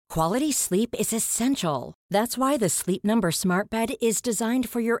Quality sleep is essential. That's why the Sleep Number Smart Bed is designed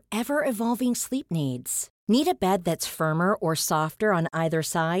for your ever-evolving sleep needs. Need a bed that's firmer or softer on either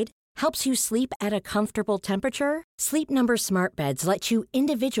side? Helps you sleep at a comfortable temperature? Sleep Number Smart Beds let you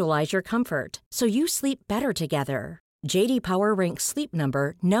individualize your comfort, so you sleep better together. J.D. Power ranks Sleep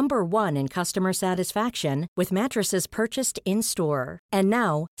Number number 1 in customer satisfaction with mattresses purchased in-store. And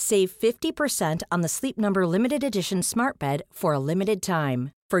now, save 50% on the Sleep Number Limited Edition Smart Bed for a limited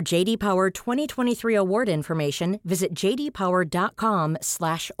time. For J.D. Power 2023 award information, visit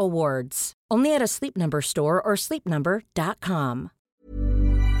jdpower.com/awards. Only at a Sleep Number store or sleepnumber.com.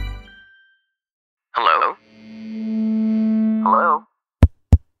 Hello? Hello?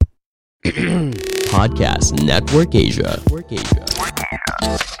 Podcast Network Asia.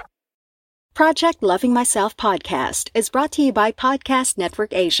 Project Loving Myself podcast is brought to you by Podcast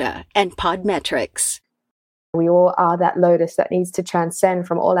Network Asia and Podmetrics. We all are that lotus that needs to transcend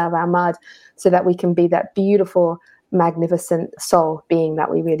from all of our mud so that we can be that beautiful, magnificent soul being that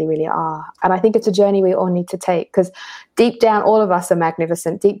we really, really are. And I think it's a journey we all need to take, because deep down, all of us are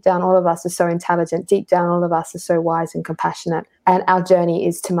magnificent. Deep down, all of us are so intelligent. Deep down, all of us are so wise and compassionate. And our journey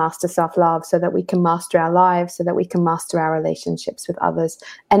is to master self-love so that we can master our lives, so that we can master our relationships with others,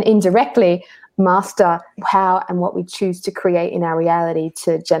 and indirectly master how and what we choose to create in our reality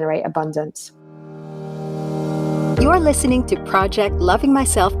to generate abundance. You're listening to Project Loving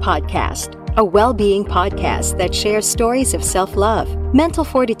Myself podcast, a well-being podcast that shares stories of self-love, mental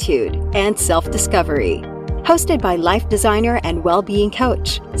fortitude, and self-discovery. Hosted by life designer and well-being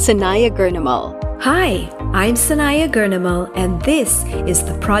coach, Sanaya Gurnamal. Hi, I'm Sanaya Gurnamal, and this is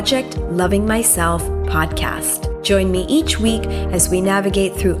the Project Loving Myself podcast. Join me each week as we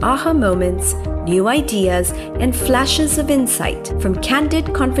navigate through aha moments, new ideas, and flashes of insight from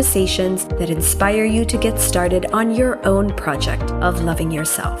candid conversations that inspire you to get started on your own project of loving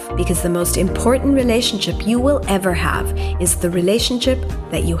yourself. Because the most important relationship you will ever have is the relationship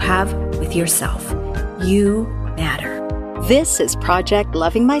that you have with yourself. You matter. This is Project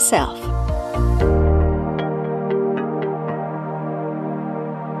Loving Myself.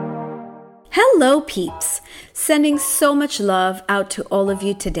 Hello, peeps. Sending so much love out to all of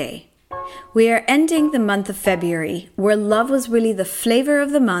you today. We are ending the month of February, where love was really the flavor of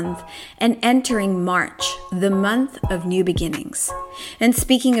the month, and entering March, the month of new beginnings. And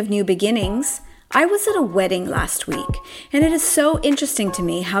speaking of new beginnings, I was at a wedding last week, and it is so interesting to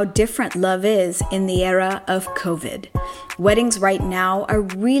me how different love is in the era of COVID. Weddings right now are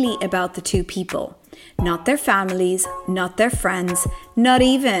really about the two people, not their families, not their friends, not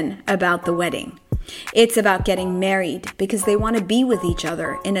even about the wedding. It's about getting married because they want to be with each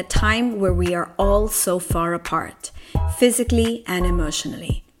other in a time where we are all so far apart, physically and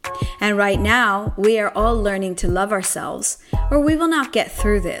emotionally. And right now, we are all learning to love ourselves, or we will not get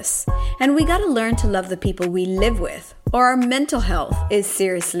through this. And we got to learn to love the people we live with, or our mental health is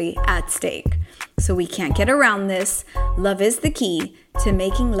seriously at stake. So we can't get around this. Love is the key to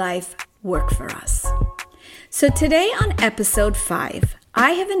making life work for us. So today on episode 5,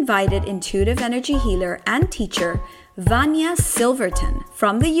 I have invited intuitive energy healer and teacher Vanya Silverton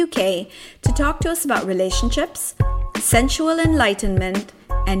from the UK to talk to us about relationships, sensual enlightenment,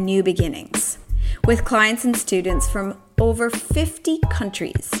 and new beginnings. With clients and students from over 50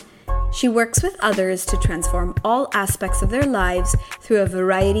 countries, she works with others to transform all aspects of their lives through a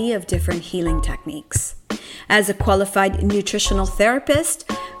variety of different healing techniques. As a qualified nutritional therapist,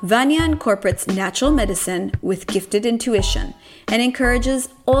 Vanya incorporates natural medicine with gifted intuition and encourages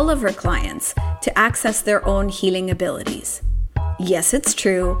all of her clients to access their own healing abilities. Yes, it's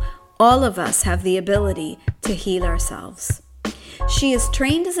true, all of us have the ability to heal ourselves. She is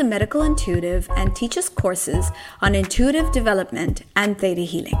trained as a medical intuitive and teaches courses on intuitive development and theta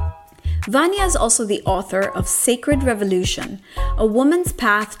healing. Vanya is also the author of Sacred Revolution, A Woman's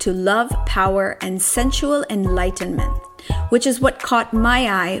Path to Love, Power, and Sensual Enlightenment, which is what caught my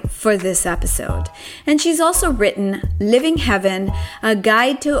eye for this episode. And she's also written Living Heaven, A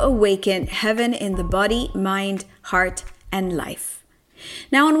Guide to Awaken Heaven in the Body, Mind, Heart, and Life.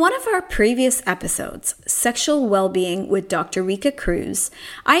 Now, in one of our previous episodes, Sexual Wellbeing with Dr. Rika Cruz,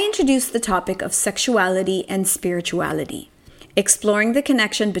 I introduced the topic of sexuality and spirituality, exploring the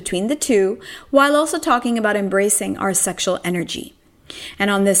connection between the two while also talking about embracing our sexual energy. And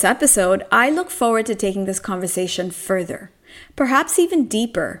on this episode, I look forward to taking this conversation further, perhaps even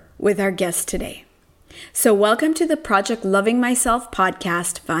deeper, with our guest today. So welcome to the Project Loving Myself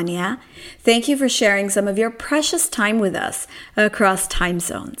podcast, Vanya. Thank you for sharing some of your precious time with us across time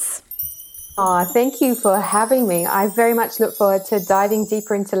zones. Thank you for having me. I very much look forward to diving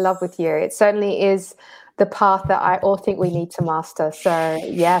deeper into love with you. It certainly is the path that I all think we need to master. So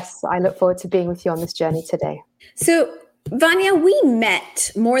yes, I look forward to being with you on this journey today. So Vanya, we met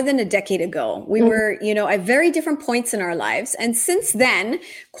more than a decade ago. We were, at very different points in our lives. And since then,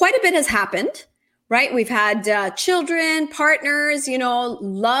 quite a bit has happened, right? We've had children, partners,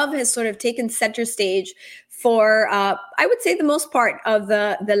 love has sort of taken center stage for, I would say, the most part of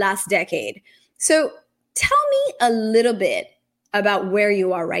the last decade. So tell me a little bit about where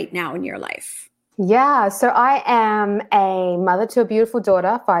you are right now in your life. Yeah, so I am a mother to a beautiful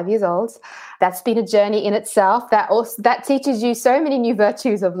daughter, 5 years old. That's been a journey in itself. That teaches you so many new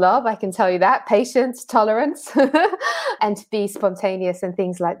virtues of love. I can tell you that: patience, tolerance, and to be spontaneous and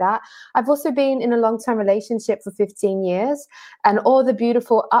things like that. I've also been in a long-term relationship for 15 years, and all the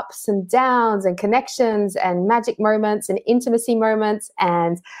beautiful ups and downs and connections and magic moments and intimacy moments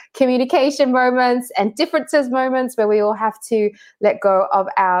and communication moments and differences moments where we all have to let go of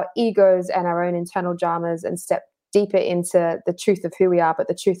our egos and our own internal dramas and step deeper into the truth of who we are, but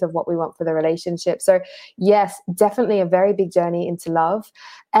the truth of what we want for the relationship. So yes, definitely a very big journey into love.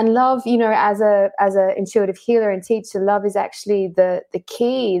 And love, as a intuitive healer and teacher, love is actually the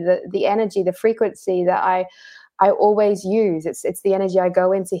key, the energy, the frequency that I always use. It's the energy I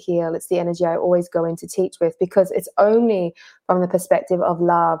go in to heal. It's the energy I always go in to teach with, because it's only from the perspective of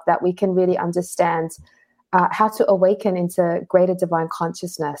love that we can really understand how to awaken into greater divine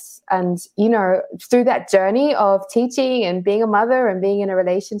consciousness. And, through that journey of teaching and being a mother and being in a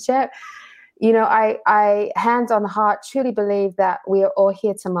relationship, I hand on heart truly believe that we are all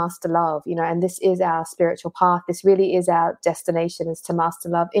here to master love, and this is our spiritual path. This really is our destination, is to master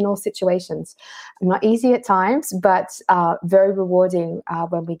love in all situations. Not easy at times, but very rewarding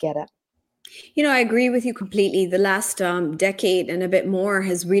when we get it. I agree with you completely. The last decade and a bit more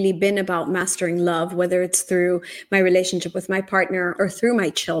has really been about mastering love, whether it's through my relationship with my partner or through my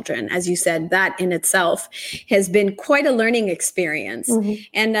children. As you said, that in itself has been quite a learning experience. Mm-hmm.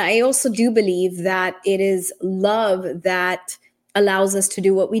 And I also do believe that it is love that allows us to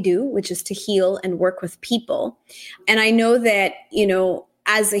do what we do, which is to heal and work with people. And I know that,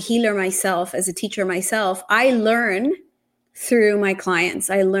 as a healer myself, as a teacher myself, I learn through my clients.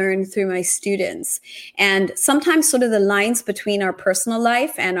 I learn through my students. And sometimes sort of the lines between our personal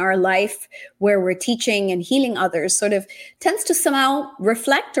life and our life where we're teaching and healing others sort of tends to somehow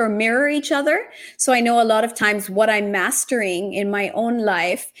reflect or mirror each other. So I know a lot of times what I'm mastering in my own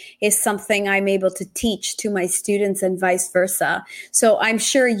life is something I'm able to teach to my students and vice versa. So I'm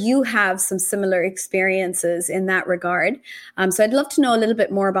sure you have some similar experiences in that regard. So I'd love to know a little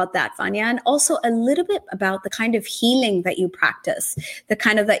bit more about that, Vanya, and also a little bit about the kind of healing that you practice, the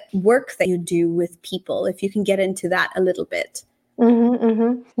kind of that work that you do with people, if you can get into that a little bit. Mm-hmm,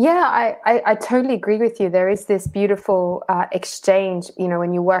 mm-hmm. Yeah, I totally agree with you. There is this beautiful exchange,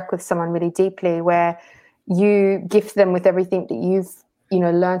 when you work with someone really deeply, where you gift them with everything that you've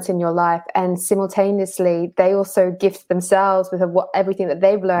learned in your life, and simultaneously they also gift themselves with everything that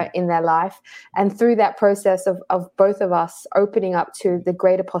they've learned in their life. And through that process of both of us opening up to the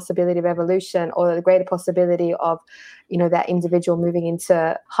greater possibility of evolution, or the greater possibility of that individual moving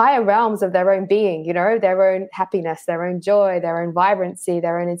into higher realms of their own being, their own happiness, their own joy, their own vibrancy,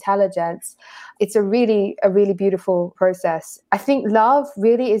 their own intelligence. It's a really beautiful process. I think love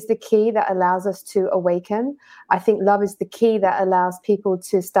really is the key that allows us to awaken. I think love is the key that allows people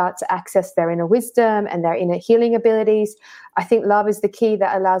to start to access their inner wisdom and their inner healing abilities. I think love is the key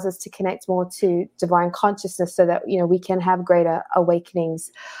that allows us to connect more to divine consciousness, so that, we can have greater awakenings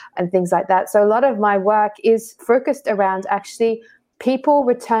and things like that. So a lot of my work is focused around actually people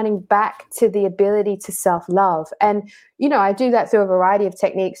returning back to the ability to self-love. And, I do that through a variety of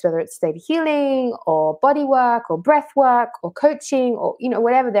techniques, whether it's state healing or body work or breath work or coaching or,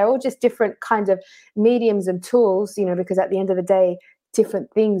 whatever. They're all just different kinds of mediums and tools, because at the end of the day,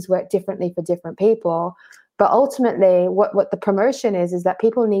 different things work differently for different people. But ultimately, what the promotion is that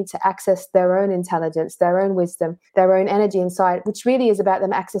people need to access their own intelligence, their own wisdom, their own energy inside, which really is about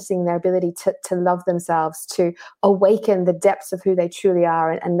them accessing their ability to love themselves, to awaken the depths of who they truly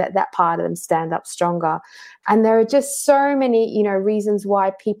are, and let that part of them stand up stronger. And there are just so many, reasons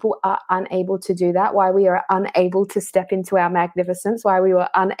why people are unable to do that, why we are unable to step into our magnificence, why we were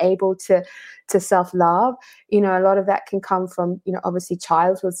unable to self-love. A lot of that can come from, obviously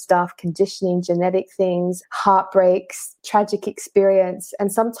childhood stuff, conditioning, genetic things, heartbreaks, tragic experience.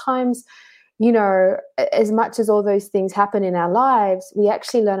 And sometimes, as much as all those things happen in our lives, we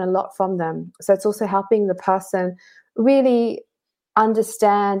actually learn a lot from them. So it's also helping the person really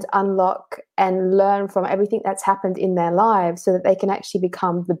understand, unlock, and learn from everything that's happened in their lives so that they can actually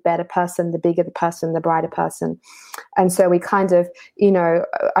become the better person, the bigger the person, the brighter person. And so we kind of,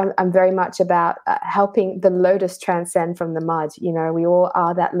 I'm very much about helping the lotus transcend from the mud. We all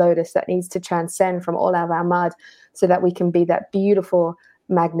are that lotus that needs to transcend from all of our mud so that we can be that beautiful,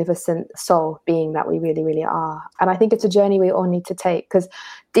 magnificent soul being that we really, really are. And I think it's a journey we all need to take, because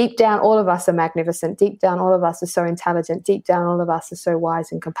deep down, all of us are magnificent. Deep down, all of us are so intelligent. Deep down, all of us are so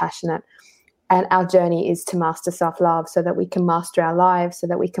wise and compassionate. And our journey is to master self-love so that we can master our lives, so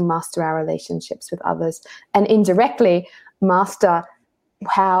that we can master our relationships with others, and indirectly master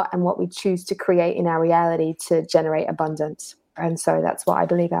how and what we choose to create in our reality to generate abundance. And so that's what I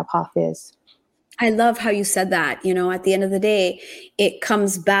believe our path is. I love how you said that. At the end of the day, it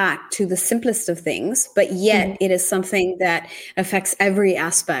comes back to the simplest of things, but yet it is something that affects every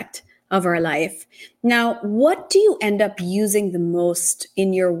aspect of our life. Now, what do you end up using the most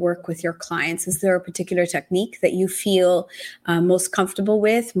in your work with your clients? Is there a particular technique that you feel most comfortable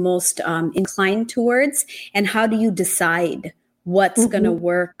with, most inclined towards? And how do you decide what's going to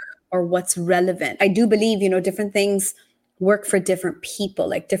work or what's relevant? I do believe, different things work for different people,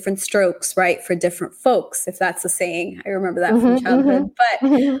 like different strokes, right? For different folks, if that's a saying. I remember that from childhood.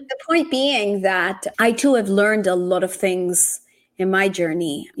 But the point being that I too have learned a lot of things in my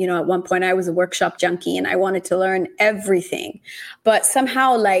journey. At one point I was a workshop junkie and I wanted to learn everything. But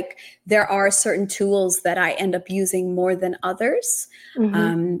somehow, there are certain tools that I end up using more than others. So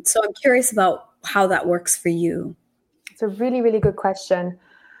I'm curious about how that works for you. It's a really, really good question.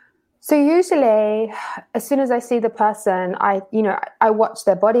 So usually, as soon as I see the person, I watch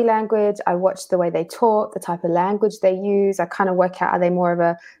their body language, I watch the way they talk, the type of language they use. I kind of work out, are they more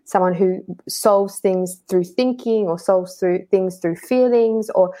of someone who solves things through thinking or solves things through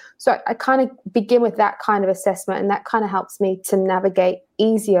feelings? So I kind of begin with that kind of assessment, and that kind of helps me to navigate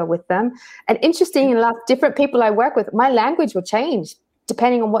easier with them. And interesting enough, different people I work with, my language will change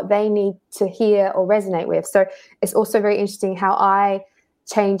depending on what they need to hear or resonate with. So it's also very interesting how I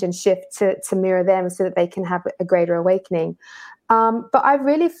change and shift to mirror them so that they can have a greater awakening. But I've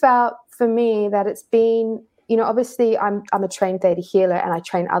really felt for me that it's been, obviously I'm a trained theta healer and I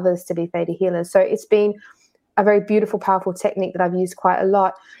train others to be theta healers. So it's been a very beautiful, powerful technique that I've used quite a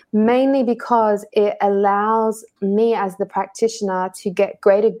lot, mainly because it allows me as the practitioner to get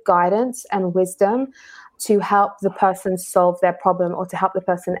greater guidance and wisdom to help the person solve their problem, or to help the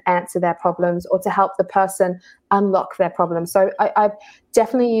person answer their problems, or to help the person unlock their problems. So I've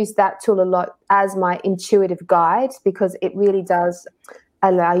definitely used that tool a lot as my intuitive guide, because it really does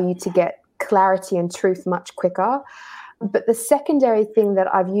allow you to get clarity and truth much quicker. But the secondary thing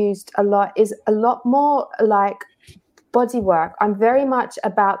that I've used a lot is a lot more like body work. I'm very much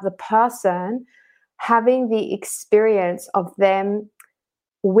about the person having the experience of them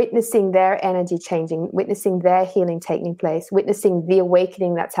witnessing their energy changing, witnessing their healing taking place, witnessing the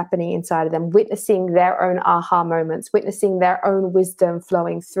awakening that's happening inside of them, witnessing their own aha moments, witnessing their own wisdom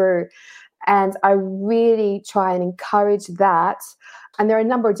flowing through. And I really try and encourage that. And there are a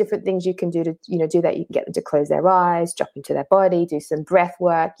number of different things you can do to, do that. You can get them to close their eyes, drop into their body, do some breath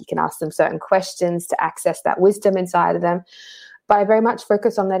work. You can ask them certain questions to access that wisdom inside of them. But I very much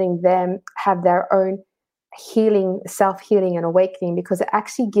focus on letting them have their own healing, self-healing and awakening, because it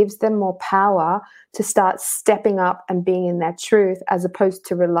actually gives them more power to start stepping up and being in their truth, as opposed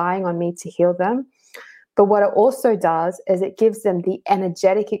to relying on me to heal them. But what it also does is it gives them the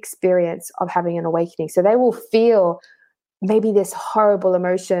energetic experience of having an awakening. So they will feel maybe this horrible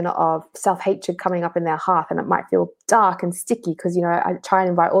emotion of self-hatred coming up in their heart, and it might feel dark and sticky because, I try and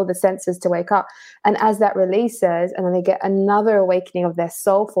invite all the senses to wake up. And as that releases, and then they get another awakening of their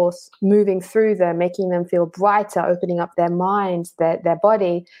soul force moving through them, making them feel brighter, opening up their mind, their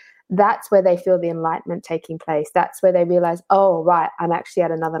body, that's where they feel the enlightenment taking place. That's where they realize, oh, right, I'm actually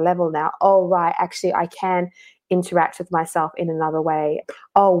at another level now. Oh, right, actually, I can interact with myself in another way.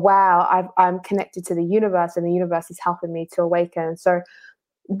 Oh, wow, I'm connected to the universe, and the universe is helping me to awaken. So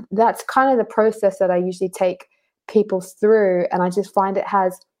that's kind of the process that I usually take people through. And I just find it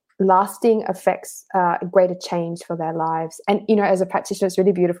has lasting effects, greater change for their lives. And, as a practitioner, it's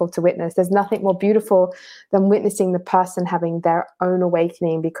really beautiful to witness. There's nothing more beautiful than witnessing the person having their own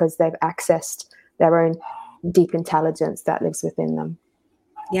awakening because they've accessed their own deep intelligence that lives within them.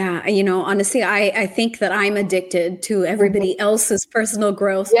 Yeah, honestly, I think that I'm addicted to everybody else's personal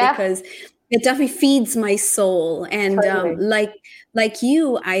growth because it definitely feeds my soul. And Totally. like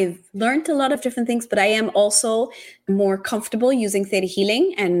you, I've learned a lot of different things, but I am also more comfortable using theta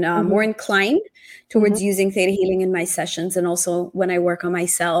healing and more inclined towards using theta healing in my sessions. And also when I work on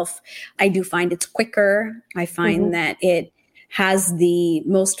myself, I do find it's quicker. I find that it has the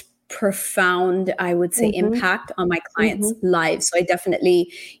most profound, I would say, impact on my clients' lives. So I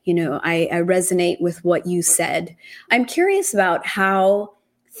definitely, I resonate with what you said. I'm curious about how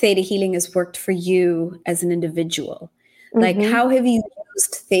Theta Healing has worked for you as an individual. Like, how have you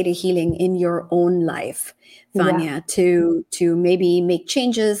used Theta Healing in your own life, Vanya, to maybe make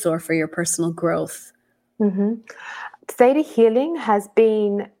changes or for your personal growth? Theta Healing has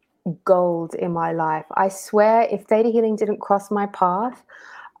been gold in my life. I swear, if Theta Healing didn't cross my path,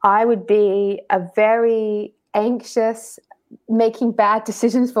 I would be a very anxious, making bad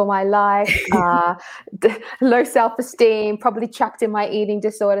decisions for my life, low self-esteem, probably trapped in my eating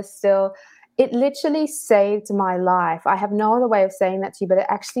disorder still. It literally saved my life. I have no other way of saying that to you, but it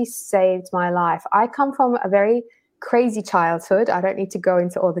actually saved my life. I come from a very crazy childhood. I don't need to go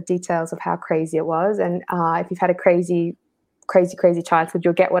into all the details of how crazy it was. And if you've had a crazy childhood,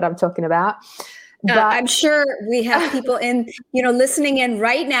 you'll get what I'm talking about. But I'm sure we have people listening in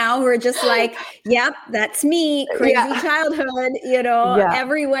right now who are just like, yep, that's me, crazy childhood,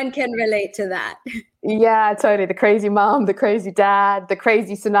 everyone can relate to that. Yeah, totally. The crazy mom, the crazy dad, the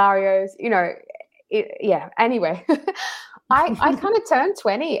crazy scenarios, anyway, I kind of turned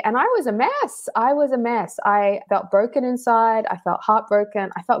 20 and I was a mess. I felt broken inside. I felt heartbroken.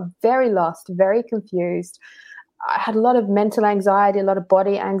 I felt very lost, very confused. I had a lot of mental anxiety, a lot of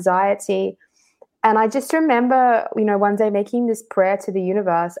body anxiety. And I just remember, one day making this prayer to the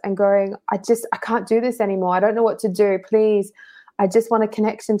universe and going, I can't do this anymore. I don't know what to do. Please, I just want a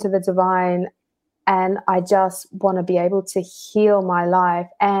connection to the divine. And I just want to be able to heal my life.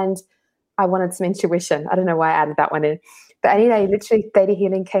 And I wanted some intuition. I don't know why I added that one in. But anyway, literally Theta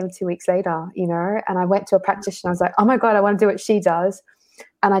Healing came 2 weeks later, and I went to a practitioner. I was like, oh my God, I want to do what she does.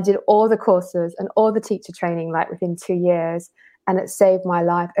 And I did all the courses and all the teacher training, like within 2 years. And it saved my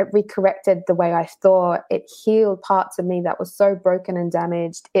life. It recorrected the way I thought. It healed parts of me that was so broken and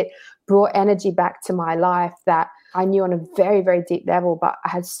damaged. It brought energy back to my life that I knew on a very, very deep level, but I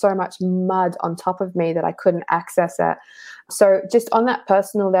had so much mud on top of me that I couldn't access it. So just on that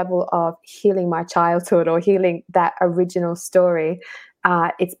personal level of healing my childhood or healing that original story,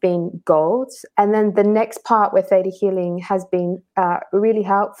 it's been gold. And then the next part where Theta Healing has been really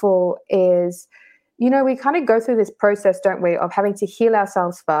helpful is, we kind of go through this process, don't we, of having to heal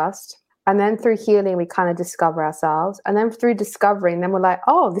ourselves first. And then through healing, we kind of discover ourselves. And then through discovering, then we're like,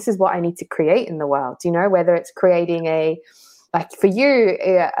 oh, this is what I need to create in the world, whether it's creating for you,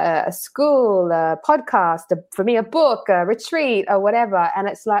 a school, a podcast, for me, a book, a retreat or whatever. And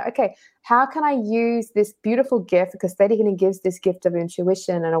it's like, okay, how can I use this beautiful gift? Because Theta Healing gives this gift of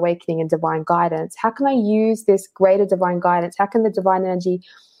intuition and awakening and divine guidance. How can I use this greater divine guidance? How can the divine energy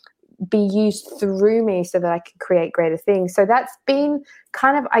be used through me so that I can create greater things? So that's been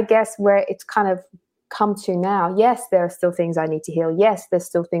kind of, I guess, where it's kind of come to now. Yes, there are still things I need to heal. Yes, there's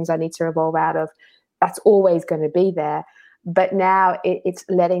still things I need to evolve out of. That's always going to be there. But now it's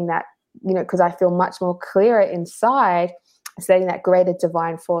letting that, because I feel much more clearer inside, it's letting that greater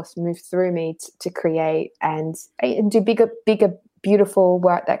divine force move through me to create and do bigger, beautiful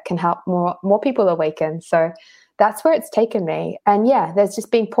work that can help more people awaken. So that's where it's taken me. And yeah, there's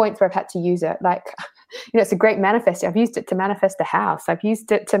just been points where I've had to use it. Like, it's a great manifesting. I've used it to manifest a house. I've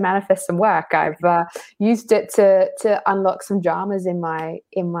used it to manifest some work. I've used it to unlock some dramas in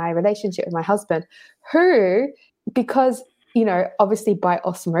my relationship with my husband, who, because, obviously by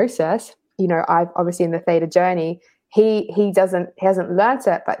osmosis, I've obviously in the Theta journey, he hasn't learnt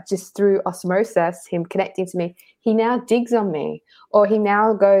it, but just through osmosis, him connecting to me, he now digs on me, or he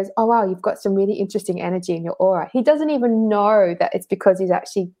now goes, oh wow, you've got some really interesting energy in your aura. He doesn't even know that it's because he's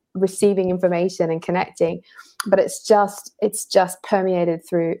actually receiving information and connecting, but it's just permeated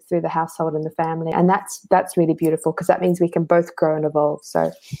through the household and the family, and that's really beautiful, because that means we can both grow and evolve.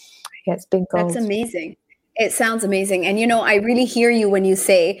 So yeah, it's been gold. That's amazing. It sounds amazing. And, I really hear you when you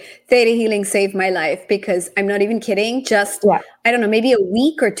say Theta Healing saved my life, because I'm not even kidding. Just, I don't know, maybe a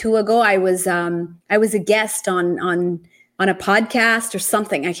week or two ago, I was a guest on a podcast or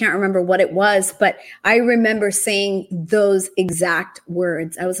something. I can't remember what it was, but I remember saying those exact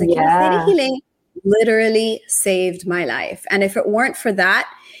words. I was like, Theta Healing literally saved my life. And if it weren't for that,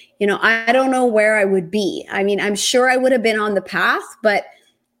 I don't know where I would be. I mean, I'm sure I would have been on the path, but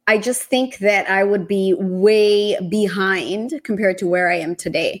I just think that I would be way behind compared to where I am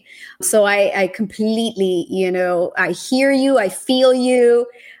today. So I completely, I hear you, I feel you.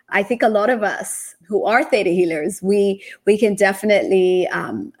 I think a lot of us who are Theta healers, we can definitely,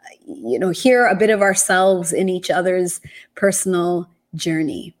 hear a bit of ourselves in each other's personal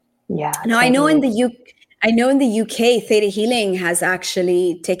journey. Yeah. Now, totally. I know in the UK, Theta Healing has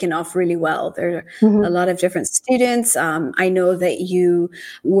actually taken off really well. There are a lot of different students. I know that you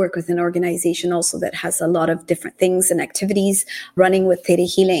work with an organization also that has a lot of different things and activities running with Theta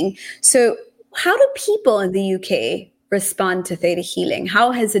Healing. So how do people in the UK respond to Theta Healing?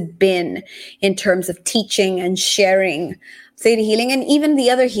 How has it been in terms of teaching and sharing Theta Healing and even the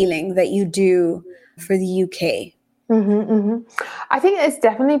other healing that you do for the UK? I think it's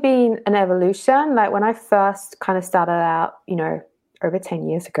definitely been an evolution. Like when I first kind of started out, over 10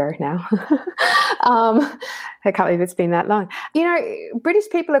 years ago now. I can't believe it's been that long. British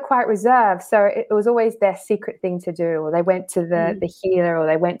people are quite reserved. So it was always their secret thing to do, or they went to the healer, or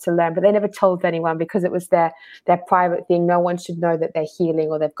they went to learn, but they never told anyone because it was their private thing. No one should know that they're healing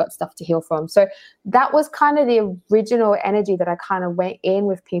or they've got stuff to heal from. So that was kind of the original energy that I kind of went in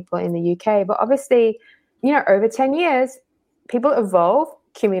with people in the UK. But obviously, over 10 years, people evolve,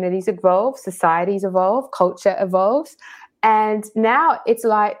 communities evolve, societies evolve, culture evolves. And now it's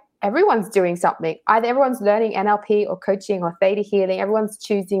like everyone's doing something. Either everyone's learning NLP or coaching or Theta Healing. Everyone's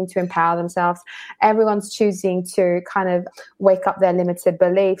choosing to empower themselves. Everyone's choosing to kind of wake up their limited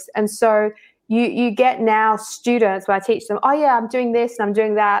beliefs. And so you get now students when I teach them, oh yeah, I'm doing this and I'm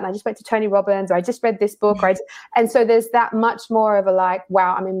doing that. And I just went to Tony Robbins, or I just read this book. And so there's that much more of a like,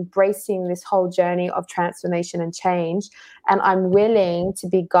 wow, I'm embracing this whole journey of transformation and change. And I'm willing to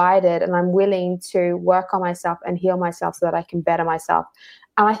be guided, and I'm willing to work on myself and heal myself so that I can better myself.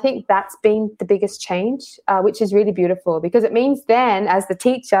 And I think that's been the biggest change, which is really beautiful, because it means then as the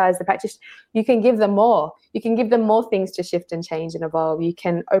teacher, as the practitioner, you can give them more. You can give them more things to shift and change and evolve. You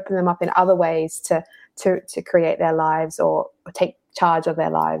can open them up in other ways to create their lives or take charge of their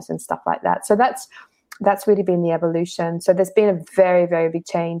lives and stuff like that. So that's really been the evolution. So there's been a very, very big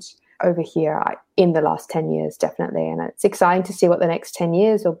change over here in the last 10 years, definitely. And it's exciting to see what the next 10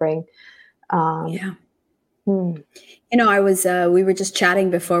 years will bring. We were just chatting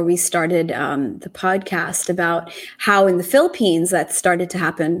before we started the podcast about how in the Philippines that started to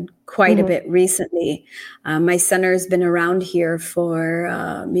happen quite a bit recently. My center has been around here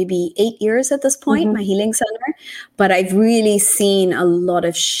for maybe 8 years at this point, my healing center, but I've really seen a lot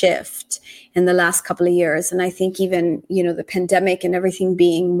of shift in the last couple of years. And I think even, the pandemic and everything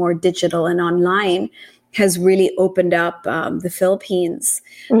being more digital and online has really opened up the Philippines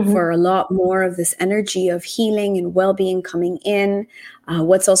for a lot more of this energy of healing and well-being coming in.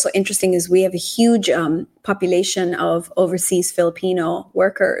 What's also interesting is we have a huge population of overseas Filipino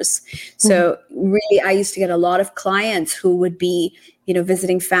workers. So really, I used to get a lot of clients wwho would be,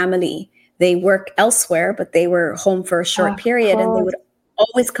 visiting family. They work elsewhere, but they were home for a short period, and they would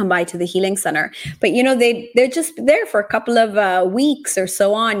always come by to the healing center. But, they're just there for a couple of weeks or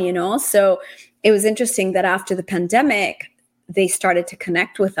so on, So it was interesting that after the pandemic, they started to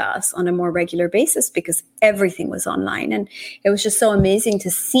connect with us on a more regular basis because everything was online. And it was just so amazing to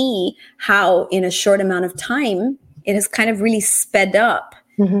see how in a short amount of time, it has kind of really sped up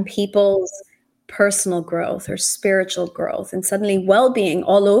people's personal growth or spiritual growth and suddenly well-being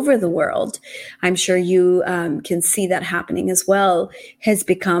all over the world. I'm sure you can see that happening as well, has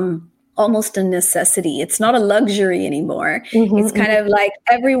become almost a necessity. It's not a luxury anymore. It's kind of like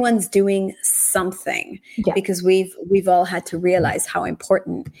everyone's doing something because we've all had to realize how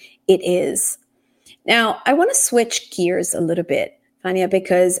important it is. Now, I want to switch gears a little bit, Fania,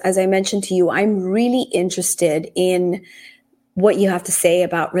 because as I mentioned to you, I'm really interested in what you have to say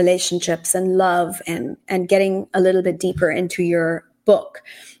about relationships and love and getting a little bit deeper into your book.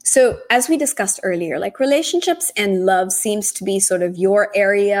 So as we discussed earlier, like relationships and love seems to be sort of your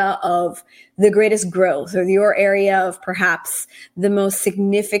area of the greatest growth or your area of perhaps the most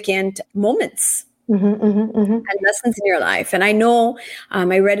significant moments and lessons in your life. And I know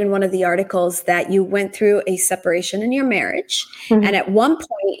I read in one of the articles that you went through a separation in your marriage. And at one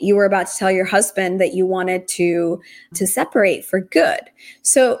point you were about to tell your husband that you wanted to separate for good.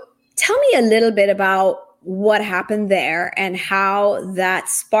 So tell me a little bit about what happened there and how that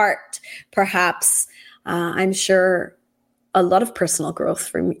sparked perhaps, I'm sure, a lot of personal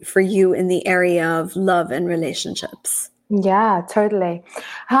growth for you in the area of love and relationships. Yeah, totally.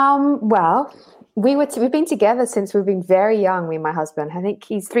 Well, we've been together since we've been very young, me and my husband. I think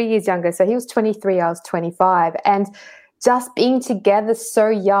he's 3 years younger. So he was 23, I was 25. And just being together so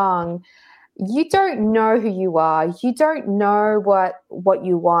young, you don't know who you are. You don't know what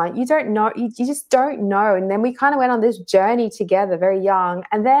you want. You don't know. You just don't know. And then we kind of went on this journey together very young.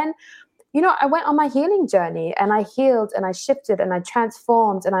 And then, I went on my healing journey and I healed and I shifted and I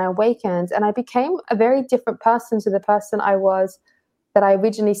transformed and I awakened and I became a very different person to the person I was that I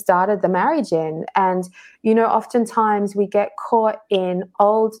originally started the marriage in. And, you know, oftentimes we get caught in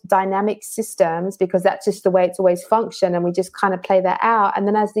old dynamic systems because that's just the way it's always functioned, and we just kind of play that out. And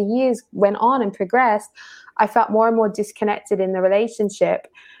then as the years went on and progressed, I felt more and more disconnected in the relationship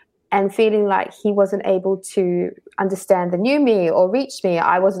and feeling like he wasn't able to understand the new me or reach me.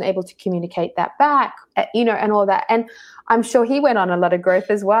 I wasn't able to communicate that back, you know, and all that. And I'm sure he went on a lot of growth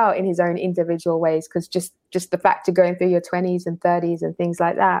as well in his own individual ways, because just the fact of going through your 20s and 30s and things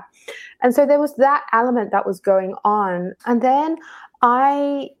like that. And so there was that element that was going on. And then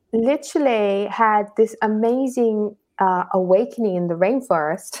I literally had this amazing awakening in the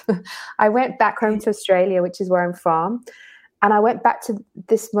rainforest. I went back home to Australia, which is where I'm from. And I went back to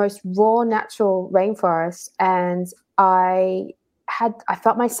this most raw, natural rainforest, and I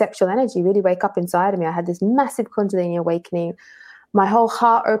felt my sexual energy really wake up inside of me. I had this massive Kundalini awakening. My whole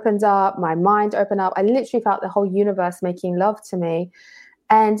heart opened up, my mind opened up. I literally felt the whole universe making love to me.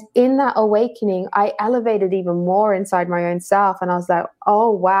 And in that awakening, I elevated even more inside my own self. And I was like, oh,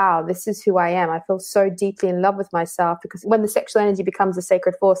 wow, this is who I am. I feel so deeply in love with myself, because when the sexual energy becomes a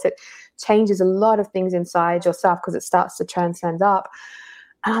sacred force, it changes a lot of things inside yourself because it starts to transcend up.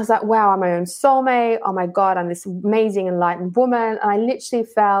 And I was like, wow, I'm my own soulmate. Oh, my God, I'm this amazing, enlightened woman. And I literally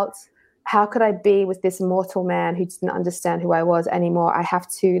felt, how could I be with this mortal man who didn't understand who I was anymore? I have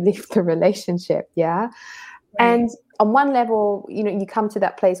to leave the relationship. Yeah. Right. And on one level, you know, you come to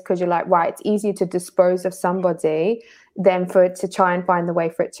that place because you're like, right, it's easier to dispose of somebody than for it to try and find the way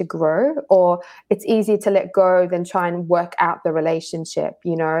for it to grow, or it's easier to let go than try and work out the relationship.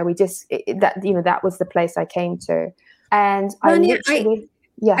 You know, that was the place I came to. And Rania,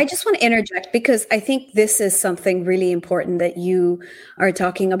 I just want to interject, because I think this is something really important that you are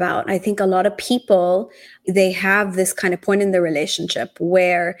talking about. I think a lot of people, they have this kind of point in the relationship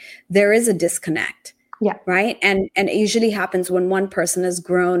where there is a disconnect. Yeah. Right. And it usually happens when one person has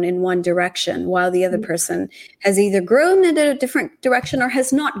grown in one direction while the other person has either grown in a different direction or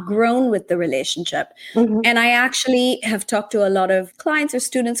has not grown with the relationship. Mm-hmm. And I actually have talked to a lot of clients or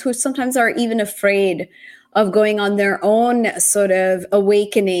students who sometimes are even afraid of going on their own sort of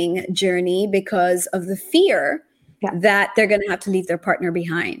awakening journey because of the fear that they're going to have to leave their partner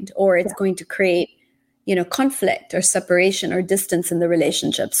behind, or it's going to create, you know, conflict or separation or distance in the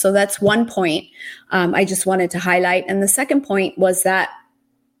relationship. So that's one point I just wanted to highlight. And the second point was that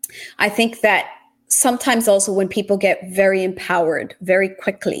I think that sometimes also when people get very empowered very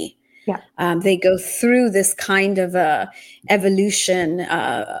quickly, they go through this kind of evolution,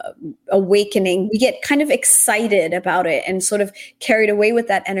 awakening. We get kind of excited about it and sort of carried away with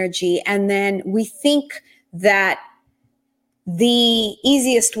that energy. And then we think that the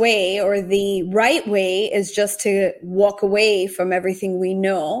easiest way or the right way is just to walk away from everything we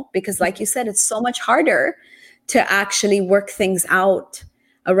know, because like you said, it's so much harder to actually work things out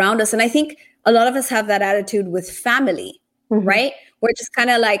around us. And I think a lot of us have that attitude with family, right? We're just kind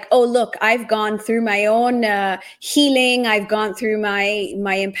of like, oh, look, I've gone through my own healing. I've gone through my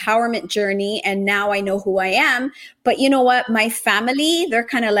empowerment journey, and now I know who I am. But you know what? My family, they're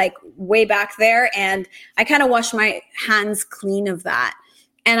kind of like way back there, and I kind of wash my hands clean of that.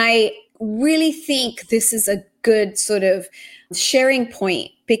 And I really think this is a good sort of sharing point,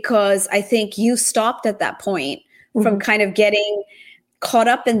 because I think you stopped at that point from kind of getting caught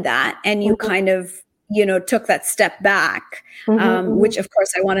up in that, and you kind of, you know, took that step back, which of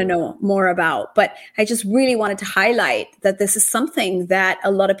course I want to know more about. But I just really wanted to highlight that this is something that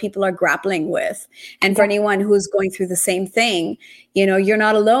a lot of people are grappling with. And for anyone who's going through the same thing, you know, you're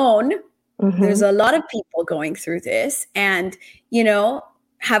not alone. There's a lot of people going through this, and, you know,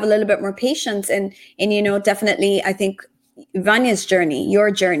 have a little bit more patience. And you know, definitely, I think Vanya's journey,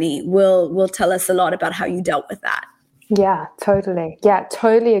 your journey will tell us a lot about how you dealt with that. Yeah, totally. Yeah,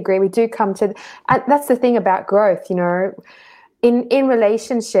 totally agree. We do come to, and that's the thing about growth, you know, in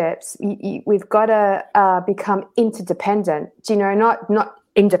relationships, we've got to become interdependent, you know, not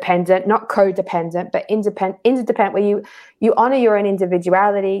independent, not codependent, but interdependent, where you honor your own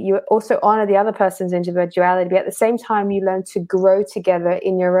individuality. You also honor the other person's individuality, but at the same time, you learn to grow together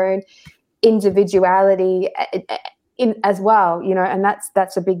in your own individuality in as well, you know, and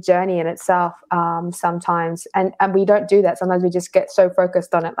that's a big journey in itself sometimes. And we don't do that. Sometimes we just get so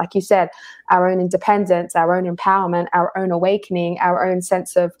focused on it. Like you said, our own independence, our own empowerment, our own awakening, our own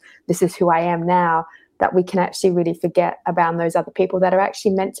sense of this is who I am now, that we can actually really forget about those other people that are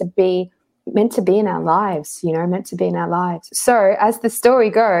actually meant to be in our lives, you know, meant to be in our lives. So as the story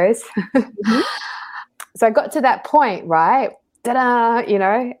goes, so I got to that point, right? Ta-da, you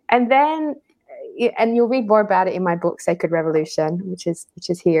know, and then, and you'll read more about it in my book, Sacred Revolution, which is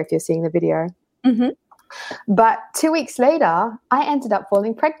here if you're seeing the video. But 2 weeks later, I ended up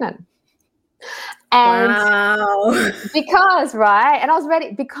falling pregnant. And wow. because, right, and I was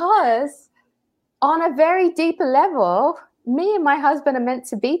ready, because on a very deeper level, me and my husband are meant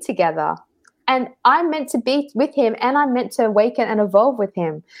to be together. And I'm meant to be with him, and I'm meant to awaken and evolve with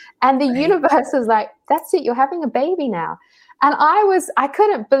him. And the universe was like, that's it, you're having a baby now. And I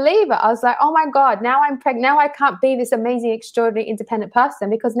couldn't believe it. I was like, oh my God, now I'm pregnant. Now I can't be this amazing, extraordinary, independent person,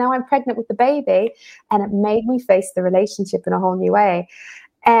 because now I'm pregnant with the baby. And it made me face the relationship in a whole new way.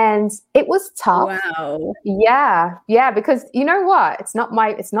 And it was tough. Wow. Yeah. Because you know what? It's not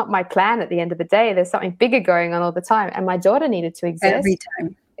my plan at the end of the day. There's something bigger going on all the time. And my daughter needed to exist. Every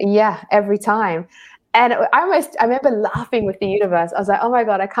time. Yeah, every time. And I remember laughing with the universe. I was like, oh my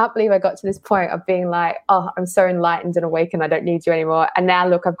God, I can't believe I got to this point of being like, oh, I'm so enlightened and awakened, I don't need you anymore. And now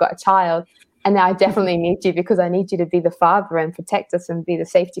look, I've got a child. And now I definitely need you, because I need you to be the father and protect us and be the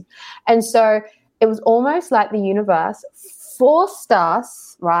safety. And so it was almost like the universe forced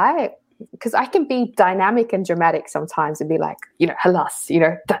us, right? Because I can be dynamic and dramatic sometimes and be like, halas,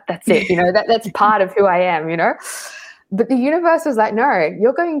 that's it, that's part of who I am, But the universe was like, no,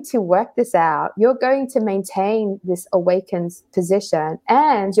 you're going to work this out. You're going to maintain this awakened position,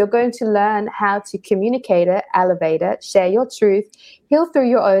 and you're going to learn how to communicate it, elevate it, share your truth, heal through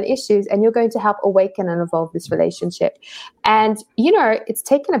your own issues, and you're going to help awaken and evolve this relationship. And, it's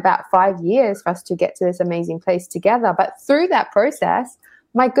taken about 5 years for us to get to this amazing place together. But through that process,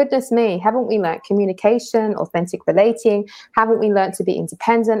 my goodness me, haven't we learned communication, authentic relating? Haven't we learned to be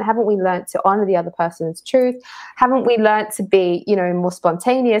independent? Haven't we learned to honor the other person's truth? Haven't we learned to be, more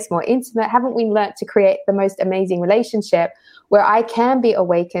spontaneous, more intimate? Haven't we learned to create the most amazing relationship where I can be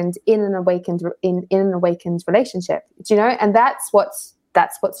awakened in an awakened relationship? And that's what's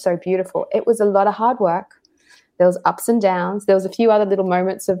so beautiful. It was a lot of hard work. There was ups and downs. There was a few other little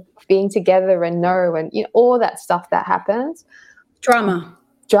moments of being together and all that stuff that happens. Drama.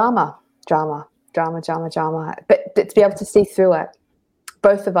 But to be able to see through it,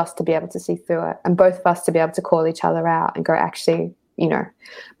 both of us to be able to see through it, and both of us to be able to call each other out and go, actually,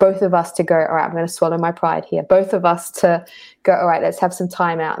 both of us to go, all right, I'm going to swallow my pride here. Both of us to go, all right, let's have some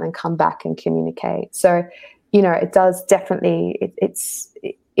time out and then come back and communicate. So, it does definitely,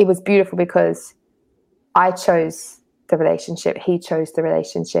 it was beautiful, because I chose the relationship, he chose the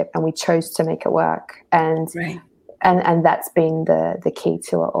relationship, and we chose to make it work. And right. And that's been the key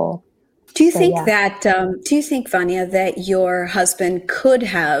to it all. Do you think Vanya, that your husband could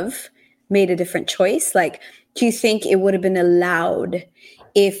have made a different choice? Like, do you think it would have been allowed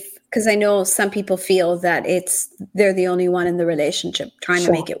because I know some people feel that they're the only one in the relationship trying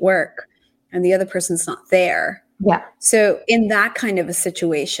to make it work and the other person's not there. Yeah. So in that kind of a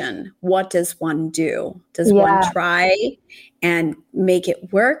situation, what does one do? Does one try and make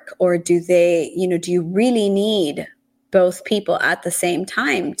it work, or do you really need both people at the same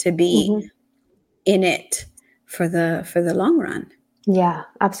time to be in it for the long run? Yeah,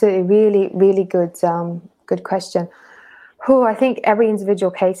 absolutely. Really, really good question. I think every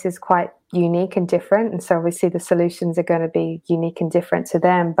individual case is quite unique and different. And so obviously the solutions are going to be unique and different to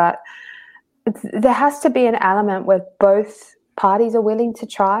them. But there has to be an element where both parties are willing to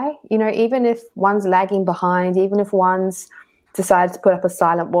try, even if one's lagging behind, even if one's decided to put up a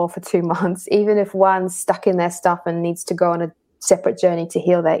silent wall for 2 months, even if one's stuck in their stuff and needs to go on a separate journey to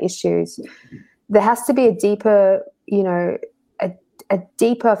heal their issues. There has to be a deeper, a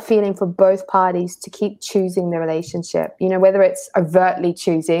deeper feeling for both parties to keep choosing the relationship, whether it's overtly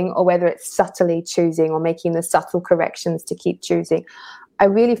choosing or whether it's subtly choosing or making the subtle corrections to keep choosing. I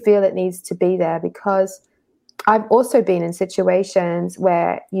really feel it needs to be there, because I've also been in situations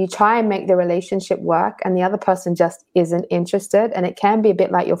where you try and make the relationship work and the other person just isn't interested, and it can be a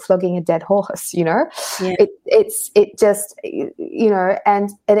bit like you're flogging a dead horse, Yeah. It just,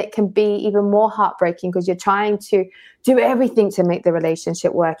 and it can be even more heartbreaking, because you're trying to do everything to make the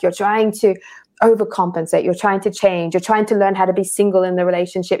relationship work. You're trying to overcompensate. You're trying to change. You're trying to learn how to be single in the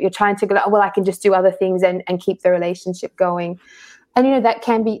relationship. You're trying to go, I can just do other things and keep the relationship going. And, that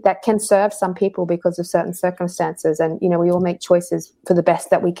can serve some people because of certain circumstances. And, we all make choices for the best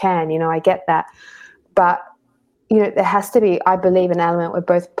that we can, I get that. But, there has to be, I believe, an element where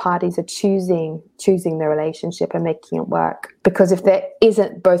both parties are choosing the relationship and making it work. Because if there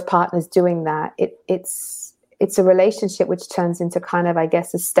isn't both partners doing that, it's a relationship which turns into kind of, I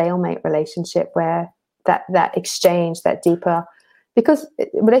guess, a stalemate relationship, where that exchange, that deeper, because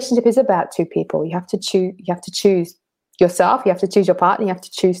relationship is about two people. You have to choose yourself, you have to choose your partner, you have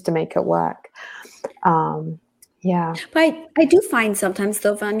to choose to make it work. But I do find sometimes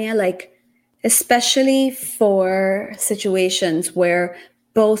though, Vanya, like especially for situations where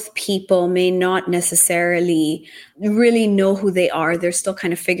both people may not necessarily really know who they are. They're still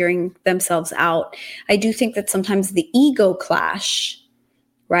kind of figuring themselves out. I do think that sometimes the ego clash,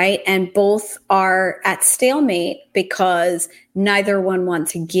 right? And both are at stalemate because neither one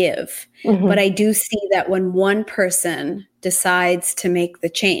wants to give. Mm-hmm. But I do see that when one person decides to make the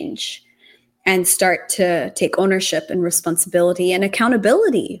change and start to take ownership and responsibility and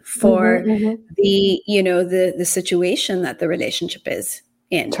accountability for the situation that the relationship is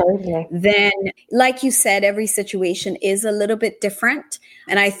in. Totally. Then, like you said, every situation is a little bit different.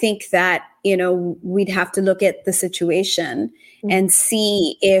 And I think that, we'd have to look at the situation and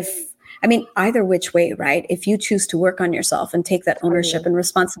see either which way, right? If you choose to work on yourself and take that ownership and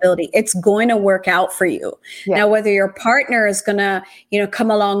responsibility, it's going to work out for you. Yeah. Now, whether your partner is going to,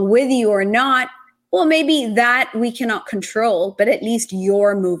 come along with you or not, well, maybe that we cannot control, but at least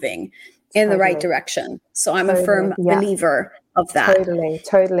you're moving in the right direction. So I'm a firm believer of that.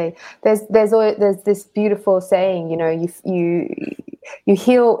 Totally. There's this beautiful saying, you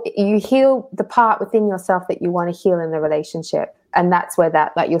heal the part within yourself that you want to heal in the relationship. And that's where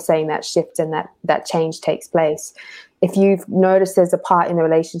that, like you're saying, that shift and that change takes place. If you've noticed there's a part in the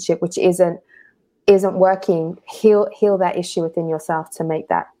relationship which isn't working, heal that issue within yourself to make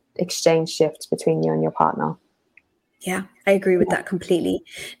that exchange shift between you and your partner. Yeah, I agree with that completely.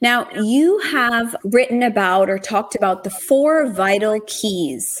 Now, you have written about or talked about the 4 vital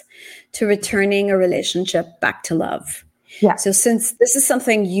keys to returning a relationship back to love. Yeah. So since this is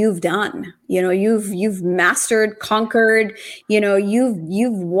something you've done, you've mastered, conquered,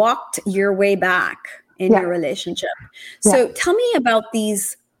 you've walked your way back in your relationship. So tell me about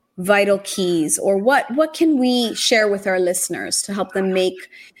these vital keys, or what can we share with our listeners to help them make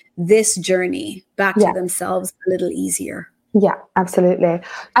this journey back to themselves a little easier? Yeah, absolutely.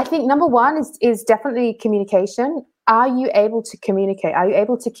 I think number 1 is definitely communication. Are you able to communicate? Are you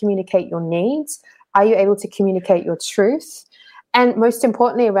able to communicate your needs? Are you able to communicate your truth? And most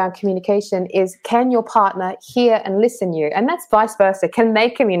importantly around communication is, can your partner hear and listen you? And that's vice versa. Can they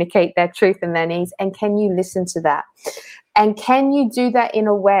communicate their truth and their needs? And can you listen to that? And can you do that in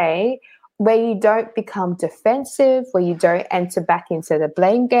a way where you don't become defensive, where you don't enter back into the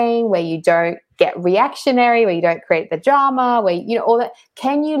blame game, where you don't get reactionary, where you don't create the drama, where, all that?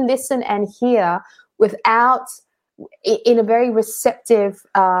 Can you listen and hear without, in a very receptive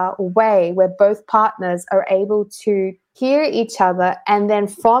way, where both partners are able to hear each other and then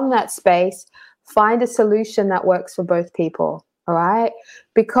from that space find a solution that works for both people? All right?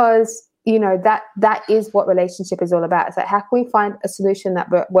 Because that is what relationship is all about. It's like, how can we find a solution that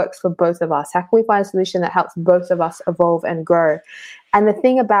works for both of us? How can we find a solution that helps both of us evolve and grow? And the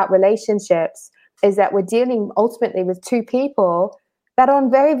thing about relationships is that we're dealing ultimately with 2 people that are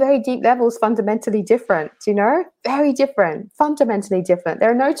on very, very deep levels fundamentally different, very different, fundamentally different. There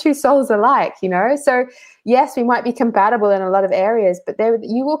are no 2 souls alike, So yes, we might be compatible in a lot of areas, but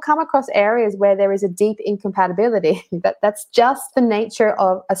you will come across areas where there is a deep incompatibility. That's just the nature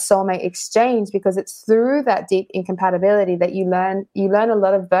of a soulmate exchange, because it's through that deep incompatibility that you learn a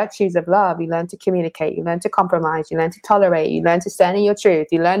lot of virtues of love. You learn to communicate, you learn to compromise, you learn to tolerate, you learn to stand in your truth,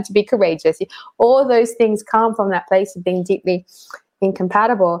 you learn to be courageous. All those things come from that place of being deeply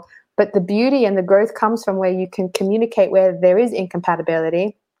incompatible. But the beauty and the growth comes from where you can communicate where there is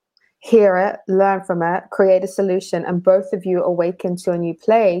incompatibility, hear it, learn from it, create a solution, and both of you awaken to a new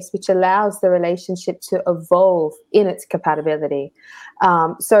place, which allows the relationship to evolve in its compatibility.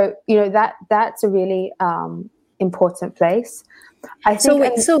 So that's a really important place. I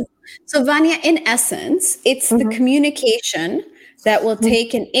think. So Vanya, in essence, it's the communication that will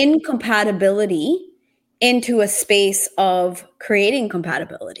take an incompatibility into a space of creating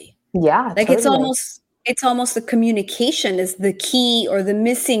compatibility. Yeah, like totally. it's almost the communication is the key or the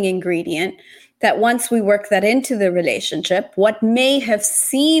missing ingredient, that once we work that into the relationship, what may have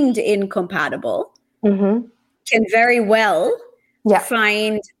seemed incompatible can very well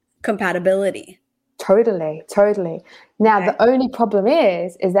find compatibility. Totally. Now, the only problem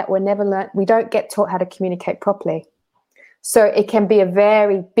is that we don't get taught how to communicate properly. So it can be a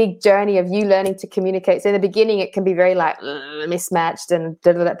very big journey of you learning to communicate. So in the beginning, it can be very mismatched,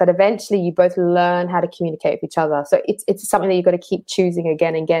 but eventually you both learn how to communicate with each other. So it's something that you've got to keep choosing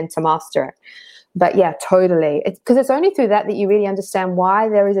again and again to master it. But yeah, totally. Because it's only through that you really understand why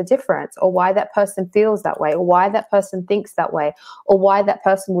there is a difference, or why that person feels that way, or why that person thinks that way, or why that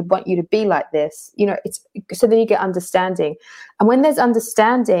person would want you to be like this. So then you get understanding. And when there's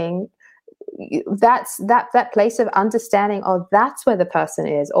understanding, that's that place of understanding, oh, that's where the person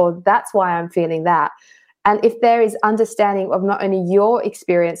is, or that's why I'm feeling that. And if there is understanding of not only your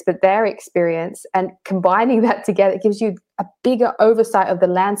experience but their experience, and combining that together, it gives you a bigger oversight of the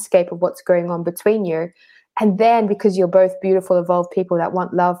landscape of what's going on between you. And then because you're both beautiful, evolved people that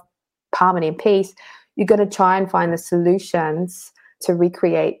want love, harmony, and peace, you're going to try and find the solutions to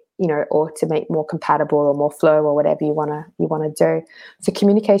recreate, or to make more compatible or more flow or whatever you want to do. So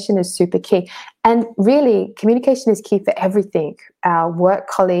communication is super key. And really, communication is key for everything. Our work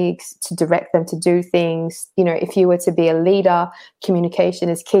colleagues, to direct them to do things. If you were to be a leader, communication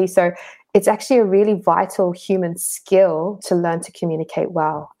is key. So it's actually a really vital human skill to learn to communicate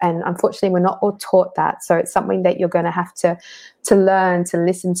well. And unfortunately, we're not all taught that. So it's something that you're going to have to learn, to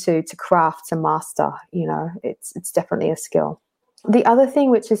listen to craft, to master. It's definitely a skill. The other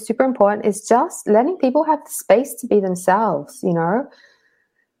thing which is super important is just letting people have the space to be themselves.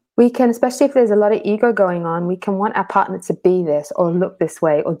 We can, especially if there's a lot of ego going on, we can want our partner to be this or look this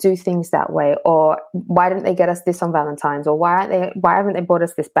way or do things that way, or why didn't they get us this on Valentine's, or why haven't they bought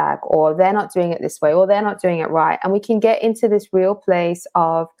us this bag, or they're not doing it this way, or they're not doing it right. And we can get into this real place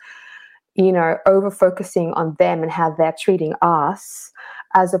of, over focusing on them and how they're treating us,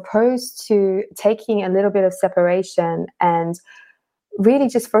 as opposed to taking a little bit of separation and really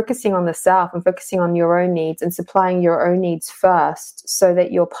just focusing on the self and focusing on your own needs and supplying your own needs first, so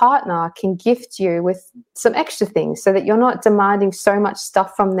that your partner can gift you with some extra things, so that you're not demanding so much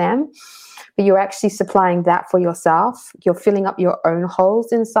stuff from them, but you're actually supplying that for yourself. You're filling up your own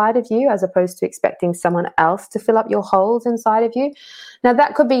holes inside of you, as opposed to expecting someone else to fill up your holes inside of you. Now,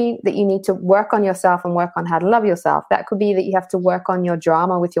 that could be that you need to work on yourself and work on how to love yourself. That could be that you have to work on your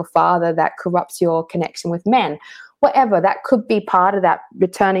drama with your father that corrupts your connection with men. Whatever, that could be part of that,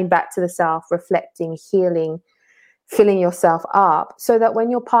 returning back to the self, reflecting, healing, filling yourself up, so that when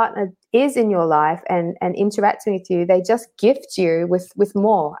your partner is in your life and interacting with you, they just gift you with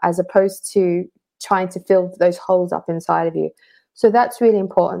more, as opposed to trying to fill those holes up inside of you. So that's really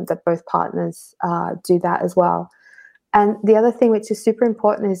important, that both partners do that as well. And the other thing which is super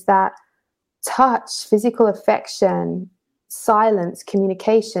important is that touch, physical affection, silence,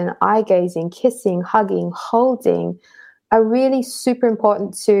 communication, eye gazing, kissing, hugging, holding are really super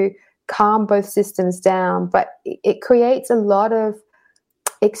important to calm both systems down. But it creates a lot of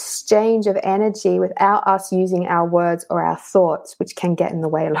exchange of energy without us using our words or our thoughts, which can get in the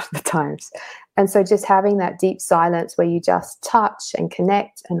way a lot of the times. And so just having that deep silence where you just touch and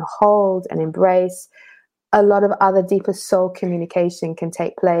connect and hold and embrace, a lot of other deeper soul communication can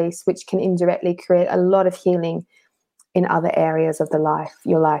take place, which can indirectly create a lot of healing in other areas of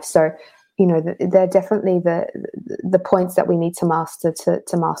your life. So, they're definitely the points that we need to master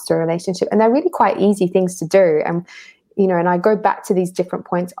to master a relationship. And they're really quite easy things to do. And, and I go back to these different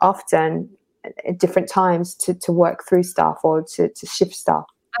points often at different times to work through stuff or to shift stuff.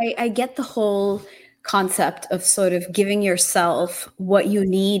 I get the whole concept of sort of giving yourself what you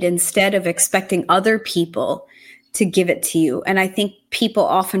need instead of expecting other people to give it to you. And I think people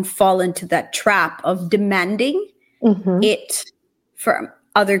often fall into that trap of demanding it from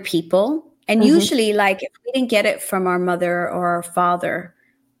other people. And usually, like, if we didn't get it from our mother or our father,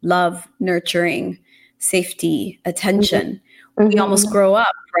 love, nurturing, safety, attention, we almost grow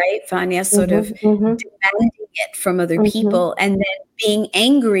up, right, Vanya, sort of demanding it from other people, and then being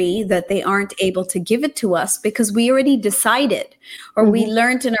angry that they aren't able to give it to us because we already decided, or we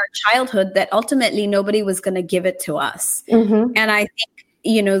learned in our childhood that ultimately nobody was going to give it to us. And I think,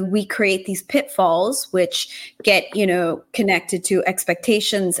 we create these pitfalls, which get, connected to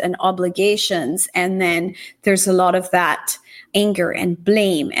expectations and obligations. And then there's a lot of that anger and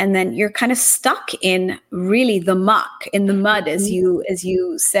blame. And then you're kind of stuck in really the muck, in the mud, as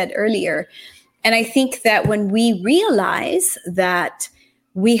you said earlier. And I think that when we realize that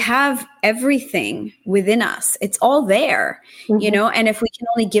we have everything within us, it's all there, and if we can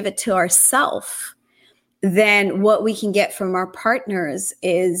only give it to ourselves, then what we can get from our partners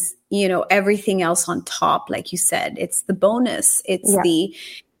is, everything else on top. Like you said, it's the bonus. It's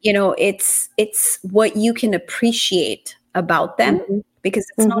it's what you can appreciate about them because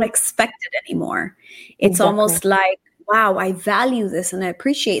it's not expected anymore. It's almost like, wow, I value this and I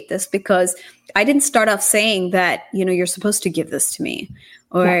appreciate this because I didn't start off saying that, you're supposed to give this to me,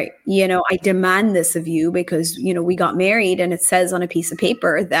 or, I demand this of you because, we got married and it says on a piece of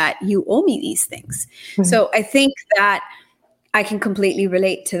paper that you owe me these things. So I think that I can completely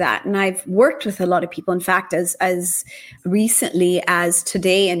relate to that. And I've worked with a lot of people. In fact, as recently as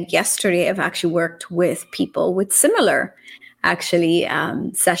today and yesterday, I've actually worked with people with similar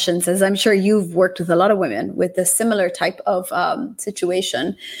sessions, as I'm sure you've worked with a lot of women with a similar type of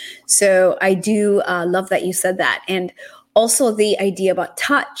situation. So I do love that you said that. And also the idea about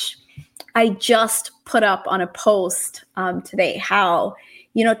touch. I just put up on a post today how,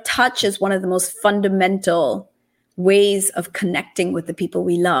 touch is one of the most fundamental ways of connecting with the people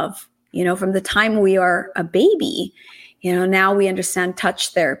we love, from the time we are a baby. Now we understand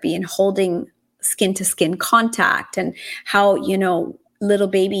touch therapy and holding skin to skin contact, and how, little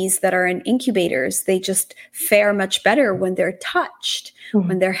babies that are in incubators, they just fare much better when they're touched,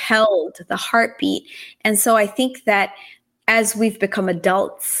 when they're held, the heartbeat. And so I think that as we've become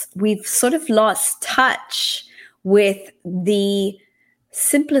adults, we've sort of lost touch with the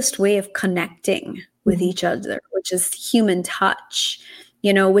simplest way of connecting with each other, which is human touch,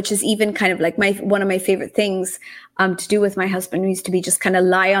 which is even kind of like one of my favorite things to do with my husband used to be just kind of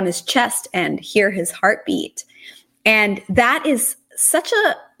lie on his chest and hear his heartbeat. And that is such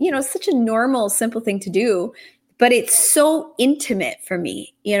a normal, simple thing to do, but it's so intimate for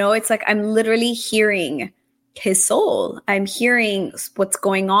me. It's like I'm literally hearing his soul. I'm hearing what's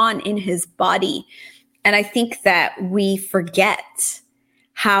going on in his body. And I think that we forget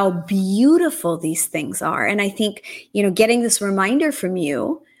how beautiful these things are. And I think, getting this reminder from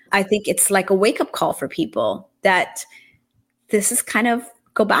you, I think it's like a wake-up call for people that this is kind of,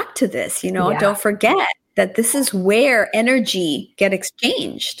 go back to this, Don't forget that this is where energy get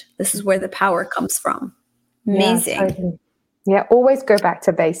exchanged. This is where the power comes from. Amazing. Yeah, totally. Yeah, always go back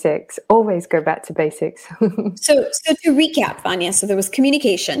to basics. Always go back to basics. So to recap, Vanya, so there was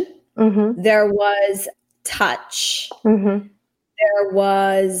communication. There was touch. There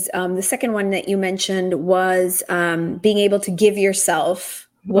was the second one that you mentioned was being able to give yourself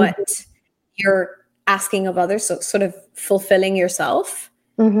what you're asking of others. So sort of fulfilling yourself.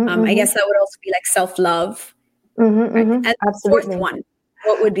 I guess that would also be like self-love. Right? And the fourth one,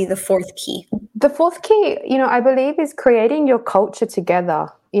 what would be the fourth key? The fourth key, I believe, is creating your culture together,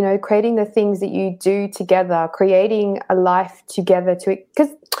 creating the things that you do together, creating a life together, because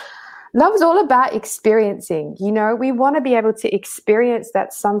love's all about experiencing. We want to be able to experience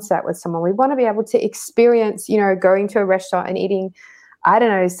that sunset with someone. We want to be able to experience, going to a restaurant and eating, I don't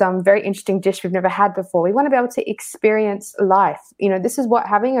know, some very interesting dish we've never had before. We want to be able to experience life. This is what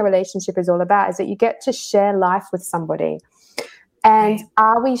having a relationship is all about, is that you get to share life with somebody. And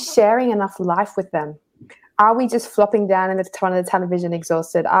are we sharing enough life with them? Are we just flopping down in front of the television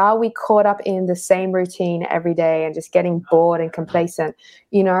exhausted? Are we caught up in the same routine every day and just getting bored and complacent?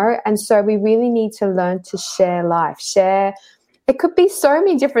 And so we really need to learn to share life. It could be so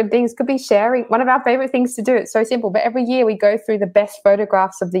many different things. It could be sharing. One of our favorite things to do. It's so simple. But every year we go through the best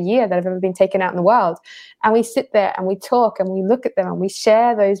photographs of the year that have ever been taken out in the world. And we sit there and we talk and we look at them and we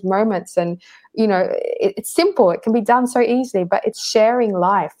share those moments. And, it's simple. It can be done so easily, but it's sharing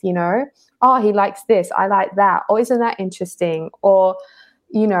life, Oh, he likes this. I like that. Oh, isn't that interesting? Or,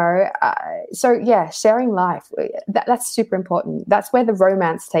 sharing life. That's super important. That's where the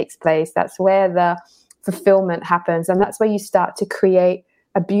romance takes place. That's where the fulfillment happens. And that's where you start to create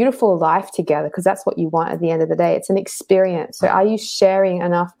a beautiful life together, because that's what you want at the end of the day. It's an experience. So are you sharing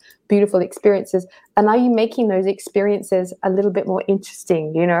enough beautiful experiences? And are you making those experiences a little bit more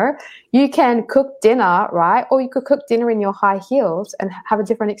interesting? You can cook dinner, right? Or you could cook dinner in your high heels and have a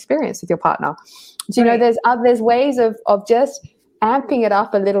different experience with your partner. So, there's ways of just amping it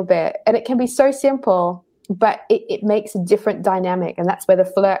up a little bit. And it can be so simple, but it makes a different dynamic. And that's where the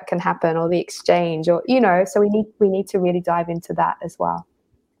flirt can happen, or the exchange, or, so we need to really dive into that as well.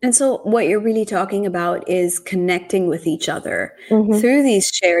 And so what you're really talking about is connecting with each other through these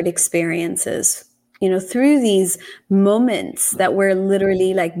shared experiences, through these moments that we're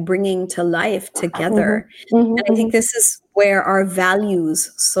literally like bringing to life together. And I think this is where our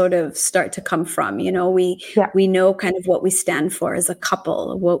values sort of start to come from. We know kind of what we stand for as a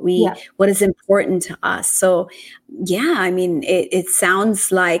couple, what is important to us. So it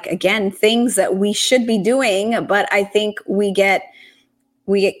sounds like, again, things that we should be doing, but I think we get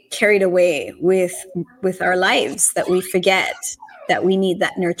carried away with our lives, that we forget that we need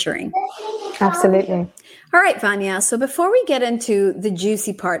that nurturing. Absolutely. All right, Vanya. So before we get into the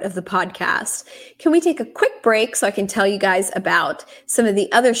juicy part of the podcast, can we take a quick break so I can tell you guys about some of the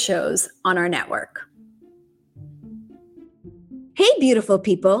other shows on our network? Hey, beautiful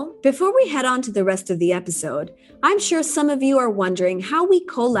people. Before we head on to the rest of the episode, I'm sure some of you are wondering how we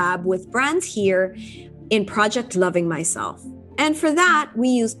collab with brands here in Project Loving Myself. And for that, we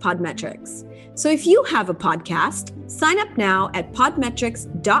use Podmetrics. So if you have a podcast, sign up now at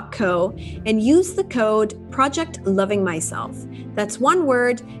podmetrics.co and use the code Project Loving Myself. That's one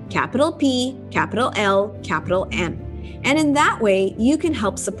word, capital P, capital L, capital M. And in that way, you can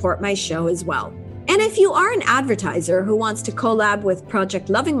help support my show as well. And if you are an advertiser who wants to collab with Project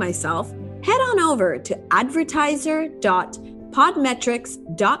Loving Myself, head on over to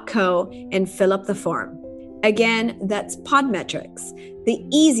advertiser.podmetrics.co and fill up the form. Again, that's Podmetrics, the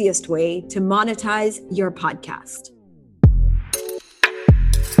easiest way to monetize your podcast.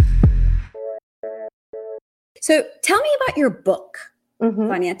 So tell me about your book,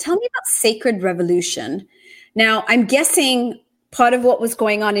 Vanya. Tell me about Sacred Revolution. Now, I'm guessing part of what was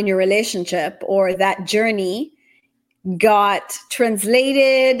going on in your relationship or that journey got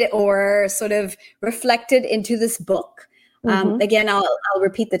translated or sort of reflected into this book. Again, I'll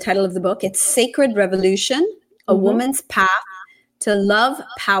repeat the title of the book. It's Sacred Revolution, A Woman's Path to Love,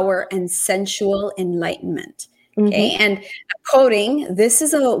 Power, and Sensual Enlightenment. Okay, and I'm quoting, this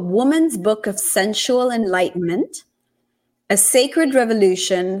is a woman's book of sensual enlightenment, a sacred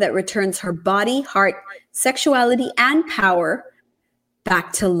revolution that returns her body, heart, sexuality, and power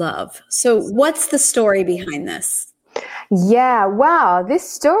back to love. So what's the story behind this? Yeah, wow. This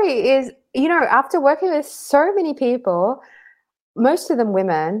story is, after working with so many people, most of them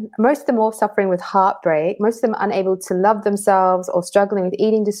women, most of them all suffering with heartbreak, most of them unable to love themselves or struggling with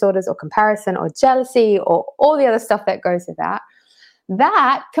eating disorders or comparison or jealousy or all the other stuff that goes with that.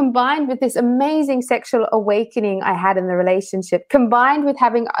 That combined with this amazing sexual awakening I had in the relationship, combined with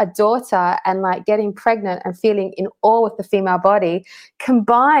having a daughter and like getting pregnant and feeling in awe with the female body,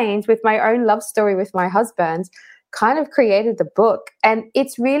 combined with my own love story with my husband, kind of created the book. And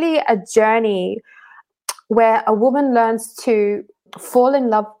it's really a journey where a woman learns to fall in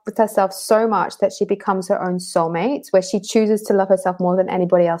love with herself so much that she becomes her own soulmate, where she chooses to love herself more than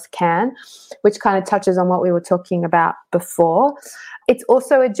anybody else can, which kind of touches on what we were talking about before. It's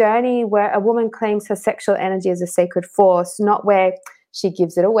also a journey where a woman claims her sexual energy as a sacred force, not where she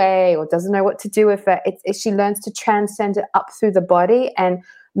gives it away or doesn't know what to do with it. She learns to transcend it up through the body and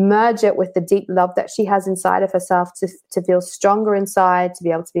merge it with the deep love that she has inside of herself to feel stronger inside, to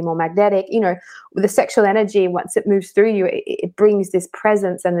be able to be more magnetic. With the sexual energy, once it moves through you, it brings this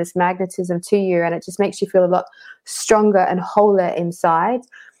presence and this magnetism to you, and it just makes you feel a lot stronger and wholer inside.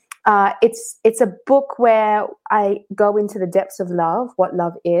 It's a book where I go into the depths of love, what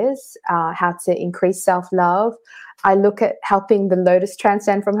love is, how to increase self-love. I look at helping the lotus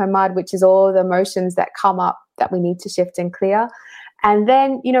transcend from her mud, which is all the emotions that come up that we need to shift and clear. And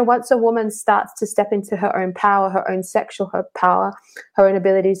then, once a woman starts to step into her own power, her own sexual power, her own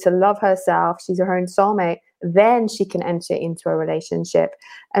ability to love herself, she's her own soulmate, then she can enter into a relationship.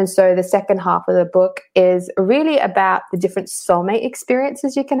 And so the second half of the book is really about the different soulmate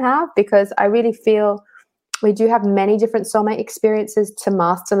experiences you can have, because I really feel we do have many different soulmate experiences to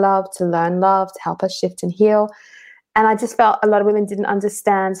master love, to learn love, to help us shift and heal. And I just felt a lot of women didn't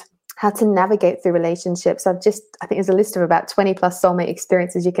understand how to navigate through relationships. I think there's a list of about 20 plus soulmate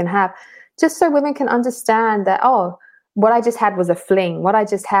experiences you can have, just so women can understand that, what I just had was a fling. What I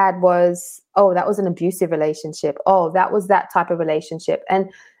just had was, that was an abusive relationship. That was that type of relationship.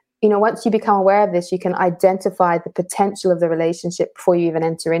 And, once you become aware of this, you can identify the potential of the relationship before you even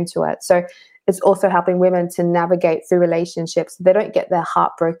enter into it. So it's also helping women to navigate through relationships. They don't get their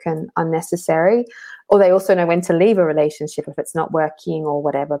heart broken unnecessary, or they also know when to leave a relationship if it's not working or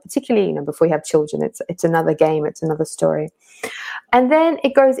whatever, particularly, before you have children. It's another game. It's another story. And then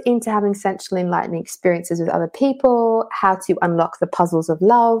it goes into having sensually enlightening experiences with other people, how to unlock the puzzles of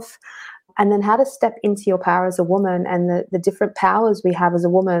love, and then how to step into your power as a woman and the different powers we have as a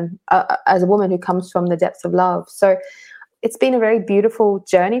woman who comes from the depths of love. So it's been a very beautiful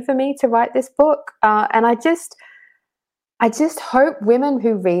journey for me to write this book. And I just hope women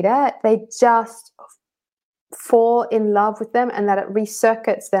who read it, they just fall in love with them, and that it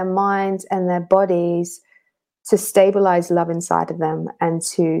recircuits their minds and their bodies to stabilize love inside of them and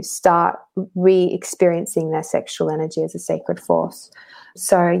to start re-experiencing their sexual energy as a sacred force.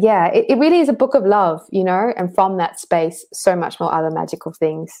 So yeah, it really is a book of love, and from that space, so much more other magical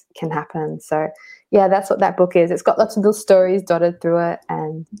things can happen. So yeah, that's what that book is. It's got lots of little stories dotted through it.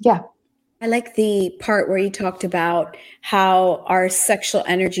 And yeah. I like the part where you talked about how our sexual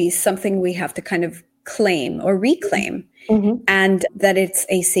energy is something we have to kind of claim or reclaim, and that it's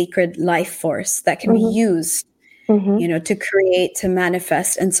a sacred life force that can be used, to create, to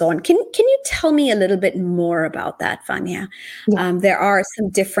manifest, and so on. Can you tell me a little bit more about that, Vanya? Yeah. There are some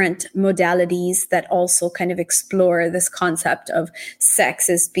different modalities that also kind of explore this concept of sex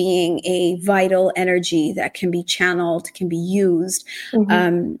as being a vital energy that can be channeled, can be used.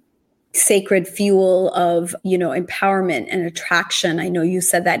 Sacred fuel of, empowerment and attraction. I know you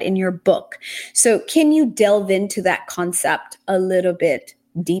said that in your book. So can you delve into that concept a little bit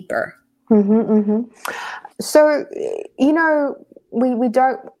deeper? So, we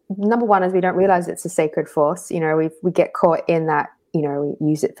don't, number one is we don't realize it's a sacred force. We get caught in that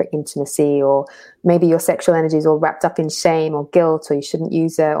use it for intimacy, or maybe your sexual energy is all wrapped up in shame or guilt, or you shouldn't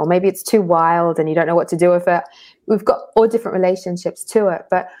use it, or maybe it's too wild and you don't know what to do with it. We've got all different relationships to it.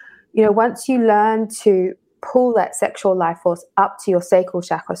 But, once you learn to pull that sexual life force up to your sacral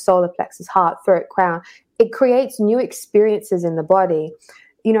chakra, solar plexus, heart, throat, crown, it creates new experiences in the body.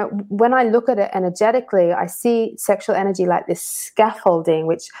 When I look at it energetically, I see sexual energy like this scaffolding,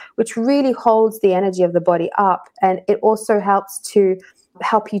 which really holds the energy of the body up. And it also help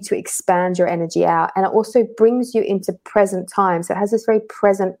you to expand your energy out. And it also brings you into present time. So it has this very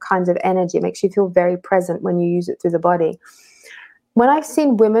present kind of energy. It makes you feel very present when you use it through the body. When I've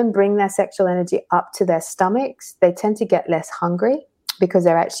seen women bring their sexual energy up to their stomachs, they tend to get less hungry, because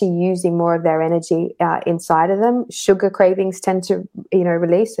they're actually using more of their energy inside of them. Sugar cravings tend to,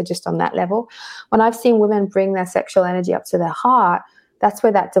 release. So just on that level, when I've seen women bring their sexual energy up to their heart, that's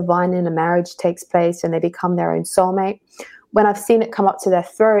where that divine inner marriage takes place, and they become their own soulmate. When I've seen it come up to their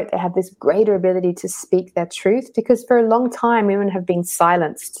throat, they have this greater ability to speak their truth, because for a long time, women have been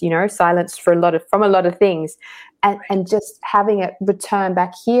silenced, silenced from a lot of things. And just having it return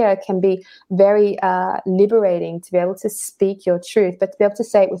back here can be very liberating, to be able to speak your truth, but to be able to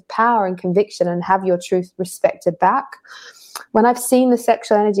say it with power and conviction and have your truth respected back. When I've seen the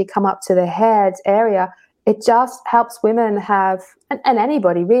sexual energy come up to the head area, it just helps women have, and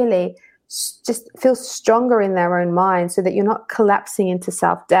anybody really, just feel stronger in their own mind, so that you're not collapsing into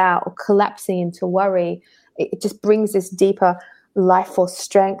self-doubt or collapsing into worry. It just brings this deeper life force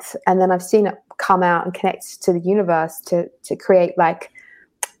strength. And then I've seen it come out and connect to the universe to create like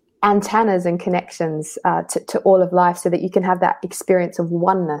antennas and connections to all of life, so that you can have that experience of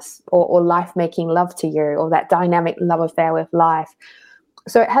oneness, or life making love to you, or that dynamic love affair with life.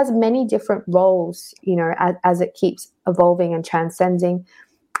 So it has many different roles, as it keeps evolving and transcending.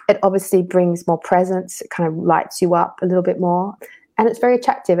 It obviously brings more presence. It kind of lights you up a little bit more. And it's very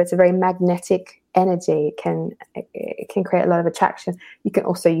attractive. It's a very magnetic energy. It can create a lot of attraction. You can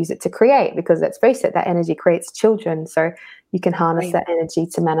also use it to create, because let's face it, that energy creates children. So you can harness that energy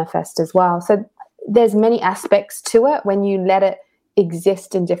to manifest as well. So there's many aspects to it when you let it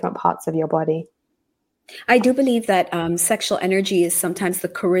exist in different parts of your body. I do believe that sexual energy is sometimes the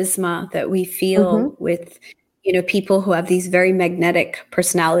charisma that we feel with people who have these very magnetic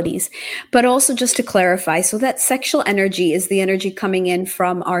personalities. But also, just to clarify, so that sexual energy is the energy coming in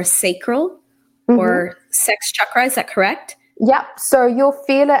from our sacral or sex chakra. Is that correct? Yep. So you'll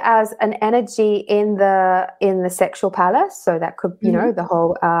feel it as an energy in the sexual palace. So that could, the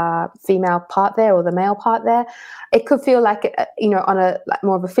whole female part there, or the male part there. It could feel like, on a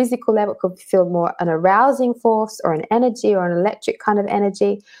more of a physical level. It could feel more an arousing force, or an energy, or an electric kind of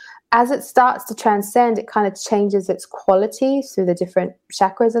energy. As it starts to transcend, it kind of changes its quality through the different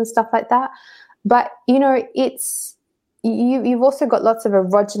chakras and stuff like that. But, it's you've also got lots of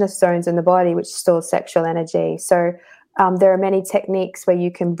erogenous zones in the body, which store sexual energy. So there are many techniques where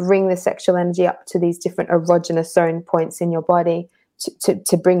you can bring the sexual energy up to these different erogenous zone points in your body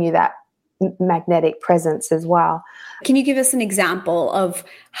to bring you that magnetic presence as well. Can you give us an example of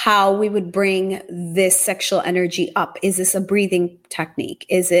how we would bring this sexual energy up? Is this a breathing technique?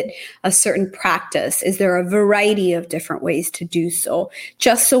 Is it a certain practice? Is there a variety of different ways to do so,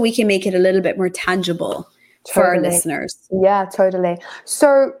 just so we can make it a little bit more tangible for our listeners? Yeah, totally.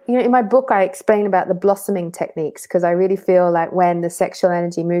 So, in my book, I explain about the blossoming techniques, because I really feel like when the sexual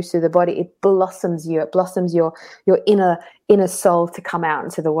energy moves through the body, it blossoms you. It blossoms your inner soul to come out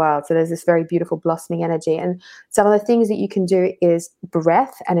into the world. So there's this very beautiful blossoming energy. And some of the things that you can do is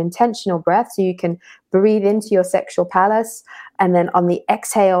breath, and intentional breath. So you can breathe into your sexual palace, and then on the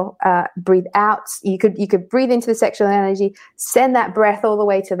exhale, breathe out. You could breathe into the sexual energy, send that breath all the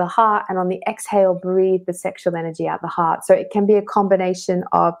way to the heart, and on the exhale, breathe the sexual energy out the heart. So it can be a combination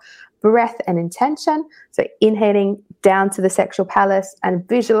of breath and intention. So inhaling down to the sexual palace and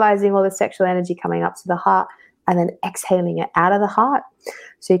visualizing all the sexual energy coming up to the heart, and then exhaling it out of the heart.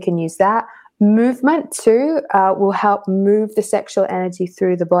 So you can use that. Movement too will help move the sexual energy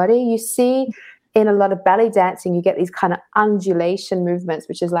through the body. You see in a lot of belly dancing, you get these kind of undulation movements,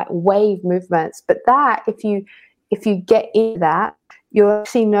 which is like wave movements. But that, if you get into that, you'll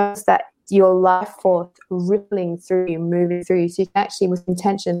actually notice that your life force rippling through you, moving through you. So you can actually, with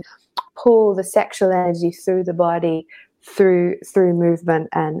intention, pull the sexual energy through the body, through movement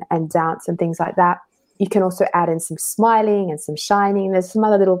and dance and things like that. You can also add in some smiling and some shining. There's some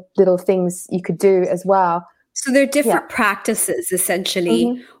other little things you could do as well So there are different practices,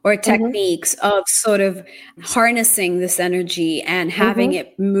 essentially, or techniques of sort of harnessing this energy and having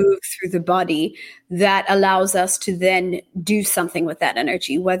it move through the body that allows us to then do something with that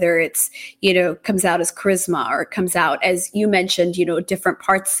energy, whether it's, comes out as charisma or it comes out, as you mentioned, different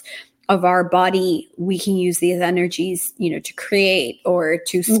parts of our body. We can use these energies, to create or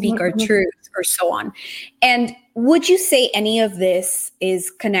to speak our truth or so on. And would you say any of this is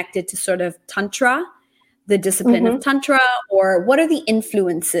connected to sort of Tantra? The discipline of Tantra, or what are the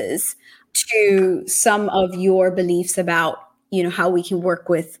influences to some of your beliefs about, how we can work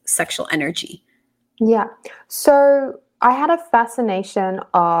with sexual energy? Yeah. So I had a fascination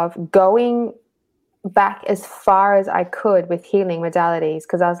of going back as far as I could with healing modalities,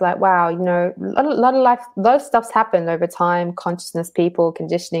 because I was like, wow, a lot of stuff's happened over time, consciousness, people,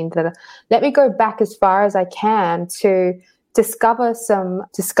 conditioning. Let me go back as far as I can to discover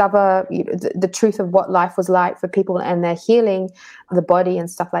the truth of what life was like for people and their healing the body and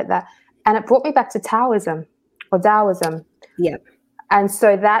stuff like that. And it brought me back to Taoism. Yeah. And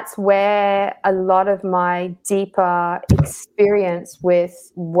so that's where a lot of my deeper experience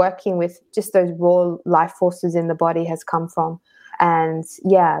with working with just those raw life forces in the body has come from. And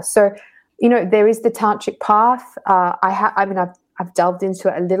so there is the tantric path. I've delved into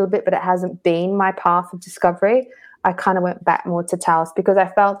it a little bit, but it hasn't been my path of discovery. I kind of went back more to Taoist because I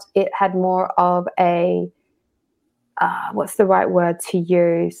felt it had more of a, what's the right word to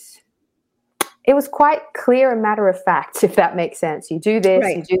use? It was quite clear and matter of fact, if that makes sense. You do this,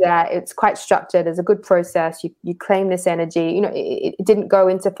 you do that. It's quite structured. There's a good process. You claim this energy. It didn't go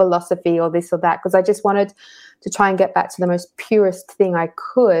into philosophy or this or that, because I just wanted to try and get back to the most purest thing I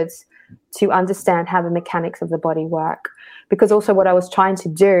could to understand how the mechanics of the body work. Because also what I was trying to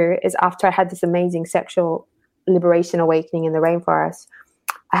do is, after I had this amazing sexual liberation awakening in the rainforest,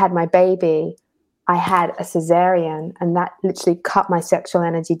 I had my baby, I had a cesarean, and that literally cut my sexual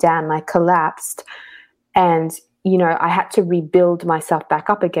energy down, and I collapsed. And I had to rebuild myself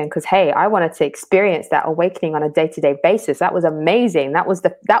back up again, because hey, I wanted to experience that awakening on a day-to-day basis. That was amazing. That was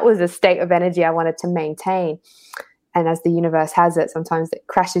the state of energy I wanted to maintain. And as the universe has it, sometimes it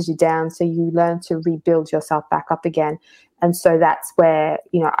crashes you down, so you learn to rebuild yourself back up again. And so that's where,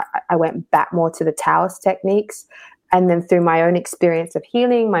 I went back more to the Taoist techniques. And then through my own experience of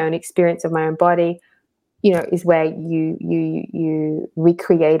healing, my own experience of my own body, is where you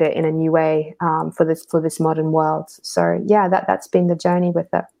recreate it in a new way for this modern world. So that's been the journey with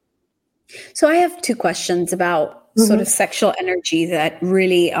it. So I have two questions about sort of sexual energy that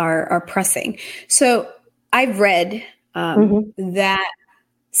really are pressing. So I've read that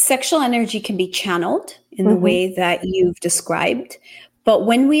sexual energy can be channeled in the way that you've described, but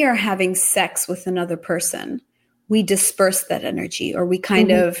when we are having sex with another person, we disperse that energy, or we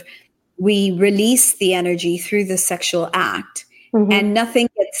kind of, we release the energy through the sexual act, and nothing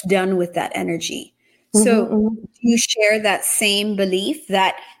gets done with that energy. So do you share that same belief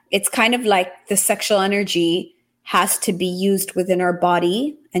that it's kind of like the sexual energy has to be used within our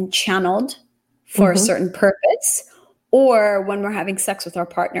body and channeled for a certain purpose? Or when we're having sex with our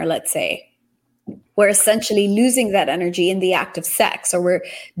partner, let's say, we're essentially losing that energy in the act of sex, or we're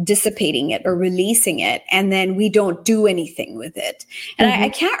dissipating it or releasing it, and then we don't do anything with it. And I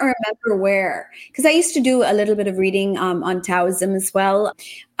can't remember where, because I used to do a little bit of reading on Taoism as well.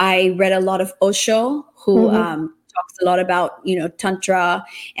 I read a lot of Osho, who talks a lot about, Tantra,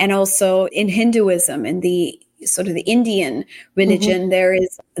 and also in Hinduism, in the sort of the Indian religion, there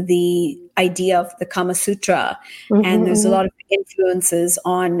is the idea of the Kama Sutra, and there's a lot of influences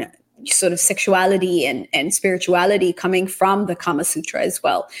on sort of sexuality and spirituality coming from the Kama Sutra as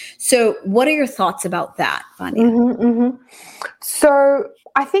well. So what are your thoughts about that, Vanya? So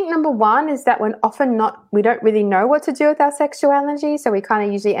I think number one is that we don't really know what to do with our sexuality. So we kind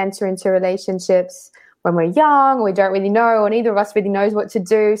of usually enter into relationships when we're young, or we don't really know, or neither of us really knows what to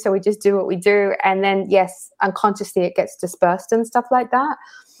do. So we just do what we do. And then, yes, unconsciously it gets dispersed and stuff like that.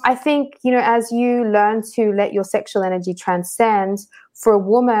 I think, as you learn to let your sexual energy transcend, for a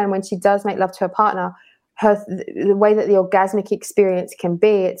woman, when she does make love to her partner, the way that the orgasmic experience can be,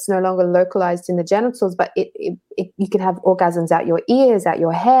 it's no longer localized in the genitals, but you can have orgasms out your ears, out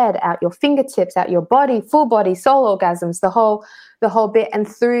your head, out your fingertips, out your body, full body, soul orgasms, the whole bit. And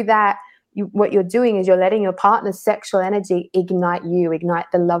through that, what you're doing is you're letting your partner's sexual energy ignite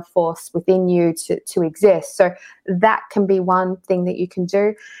the love force within you to exist. So that can be one thing that you can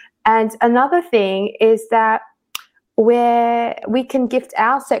do. And another thing is that where we can gift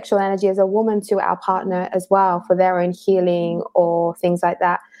our sexual energy as a woman to our partner as well for their own healing or things like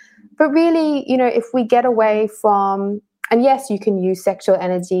that. But really, if we get away from, and yes, you can use sexual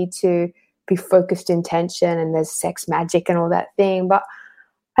energy to be focused intention and there's sex magic and all that thing. But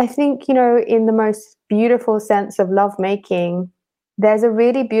I think, you know, in the most beautiful sense of lovemaking, there's a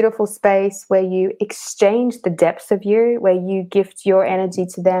really beautiful space where you exchange the depths of you, where you gift your energy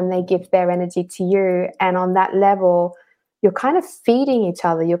to them, they gift their energy to you. And on that level, you're kind of feeding each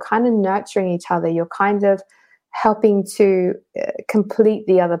other, you're kind of nurturing each other, you're kind of helping to complete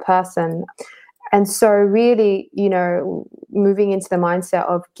the other person. And so really, you know, moving into the mindset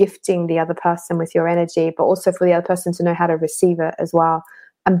of gifting the other person with your energy, but also for the other person to know how to receive it as well.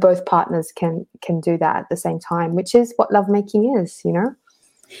 And both partners can do that at the same time, which is what lovemaking is, you know?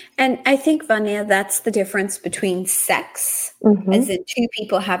 And I think, Vanya, that's the difference between sex, as in two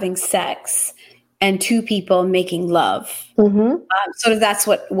people having sex, and two people making love. Sort of that's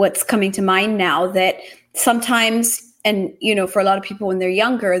what's coming to mind now, that sometimes, and, you know, for a lot of people when they're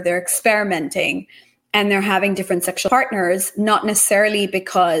younger, they're experimenting and they're having different sexual partners, not necessarily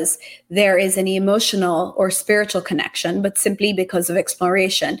because there is any emotional or spiritual connection, but simply because of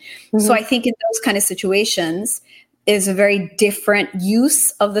exploration. So I think in those kind of situations is a very different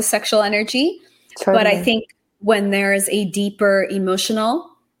use of the sexual energy. Totally. But I think when there is a deeper emotional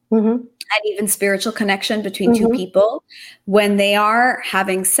and even spiritual connection between two people, when they are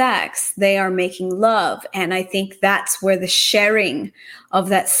having sex, they are making love. And I think that's where the sharing of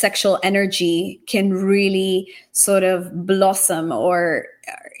that sexual energy can really sort of blossom, or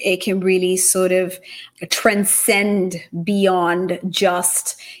it can really sort of transcend beyond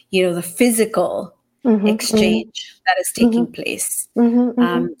just, you know, the physical exchange that is taking place. So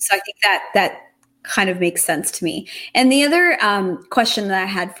I think that kind of makes sense to me. And the other question that I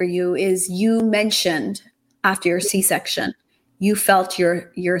had for you is, you mentioned after your C-section, you felt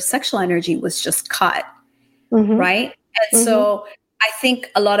your sexual energy was just cut, right? And so I think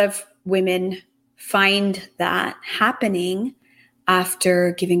a lot of women find that happening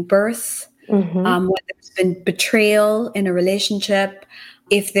after giving birth, when there's been betrayal in a relationship,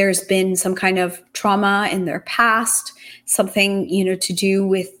 if there's been some kind of trauma in their past, something, you know, to do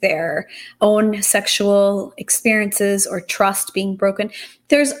with their own sexual experiences or trust being broken.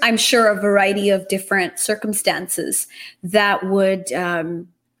 There's, I'm sure, a variety of different circumstances that would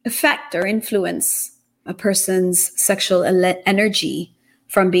affect or influence a person's sexual energy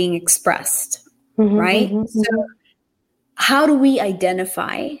from being expressed, right? So how do we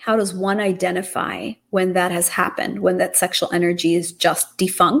identify, how does one identify when that has happened, when that sexual energy is just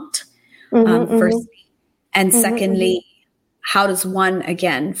defunct, firstly? And secondly, how does one,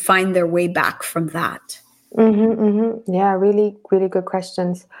 again, find their way back from that? Yeah, really, really good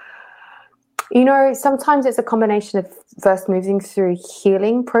questions. You know, sometimes it's a combination of first moving through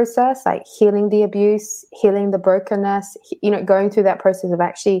healing process, like healing the abuse, healing the brokenness, you know, going through that process of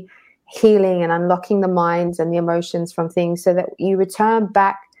actually healing and unlocking the minds and the emotions from things so that you return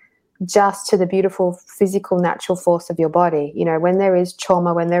back just to the beautiful physical natural force of your body. You know, when there is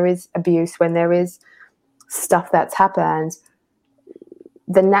trauma, when there is abuse, when there is stuff that's happened,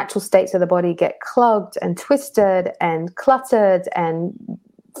 the natural states of the body get clogged and twisted and cluttered and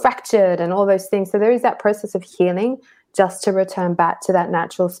fractured and all those things. So there is that process of healing just to return back to that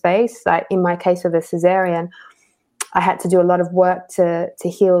natural space. Like in my case of the cesarean, I had to do a lot of work to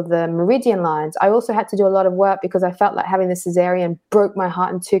heal the meridian lines. I also had to do a lot of work because I felt like having the cesarean broke my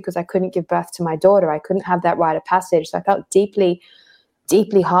heart in two because I couldn't give birth to my daughter. I couldn't have that rite of passage. So I felt deeply,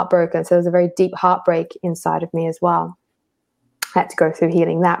 deeply heartbroken. So there was a very deep heartbreak inside of me as well. I had to go through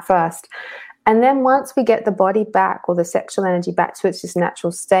healing that first. And then once we get the body back, or the sexual energy back to its just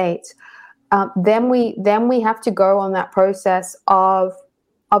natural state, then we have to go on that process of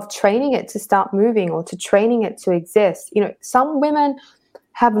training it to start moving, or to training it to exist. You know, some women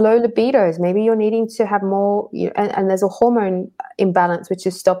have low libidos. Maybe you're needing to have more, and there's a hormone imbalance which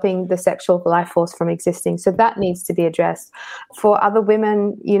is stopping the sexual life force from existing. So that needs to be addressed. For other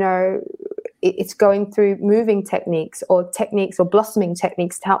women, you know, it's going through moving techniques or blossoming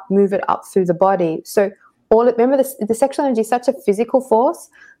techniques to help move it up through the body. So remember the sexual energy is such a physical force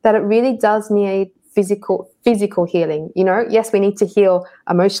that it really does need physical healing. You know, yes, we need to heal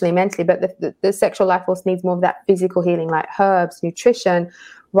emotionally, mentally, but the sexual life force needs more of that physical healing, like herbs, nutrition,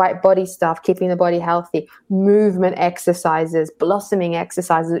 right body stuff, keeping the body healthy, movement exercises, blossoming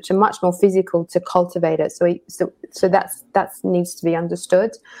exercises, which are much more physical to cultivate it. So that needs to be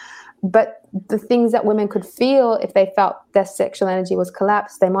understood. But the things that women could feel if they felt their sexual energy was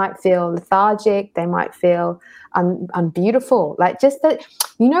collapsed, they might feel lethargic, they might feel unbeautiful. Like just that,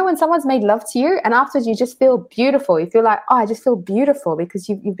 you know, when someone's made love to you and afterwards you just feel beautiful. You feel like, oh, I just feel beautiful because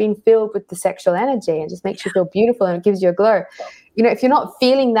you've been filled with the sexual energy, and it just makes you feel beautiful and it gives you a glow. You know, if you're not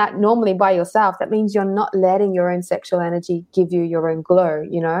feeling that normally by yourself, that means you're not letting your own sexual energy give you your own glow,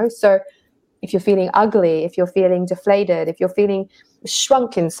 you know? So if you're feeling ugly, if you're feeling deflated, if you're feeling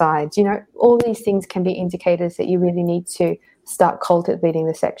shrunk inside, all these things can be indicators that you really need to start cultivating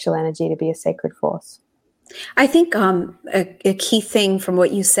the sexual energy to be a sacred force. I think a key thing from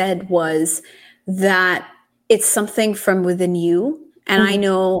what you said was that it's something from within you. And I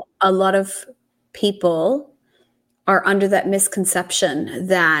know a lot of people are under that misconception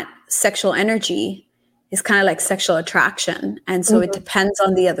that sexual energy is kind of like sexual attraction. And so it depends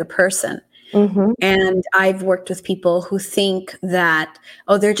on the other person. And I've worked with people who think that,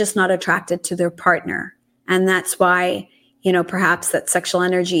 they're just not attracted to their partner. And that's why, perhaps that sexual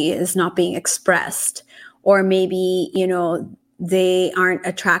energy is not being expressed. Or maybe, they aren't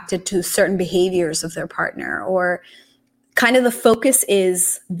attracted to certain behaviors of their partner, or kind of the focus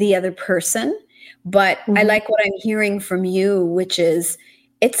is the other person. But I like what I'm hearing from you, which is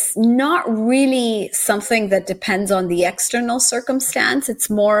it's not really something that depends on the external circumstance. It's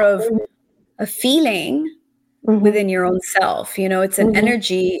more of a feeling within your own self. It's an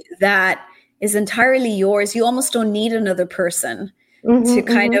energy that is entirely yours. You almost don't need another person to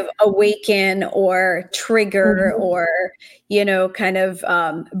kind of awaken or trigger or, kind of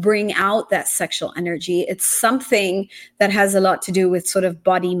bring out that sexual energy. It's something that has a lot to do with sort of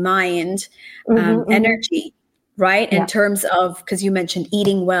body-mind energy, right? In terms of, because you mentioned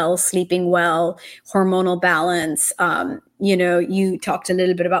eating well, sleeping well, hormonal balance. You talked a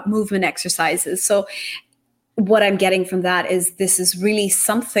little bit about movement exercises. So what I'm getting from that is this is really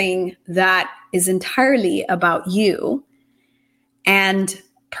something that is entirely about you. And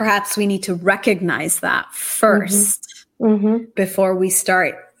perhaps we need to recognize that first before we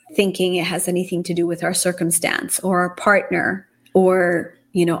start thinking it has anything to do with our circumstance or our partner or,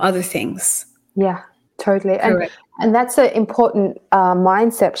 other things. Yeah, totally. Correct. And that's an important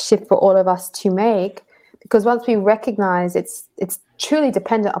mindset shift for all of us to make, because once we recognize it's truly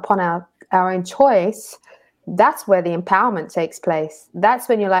dependent upon our own choice, that's where the empowerment takes place. That's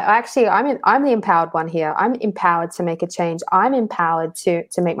when you're like, actually, I'm the empowered one here. I'm empowered to make a change. I'm empowered to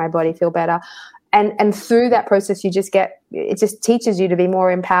make my body feel better. And through that process, it just teaches you to be more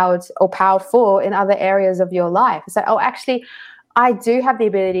empowered or powerful in other areas of your life. It's like, actually, I do have the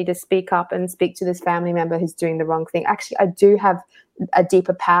ability to speak up and speak to this family member who's doing the wrong thing. Actually, I do have a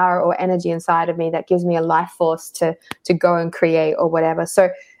deeper power or energy inside of me that gives me a life force to go and create or whatever. So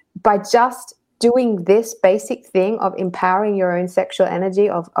by just doing this basic thing of empowering your own sexual energy,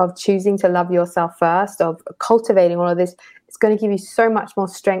 of choosing to love yourself first, of cultivating all of this, it's going to give you so much more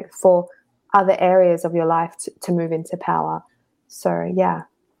strength for other areas of your life to move into power. So, yeah.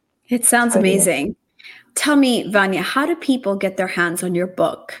 It sounds amazing. Tell me, Vanya, how do people get their hands on your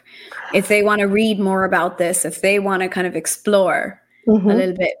book? If they want to read more about this, if they want to kind of explore a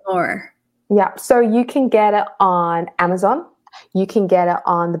little bit more. Yeah. So you can get it on Amazon. You can get it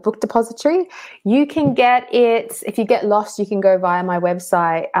on the Book Depository. You can get it, if you get lost, you can go via my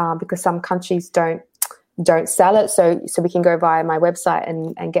website because some countries don't sell it. So we can go via my website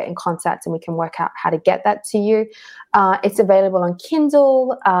and get in contact, and we can work out how to get that to you. It's available on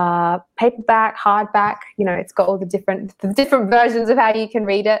Kindle, paperback, hardback. It's got all the different versions of how you can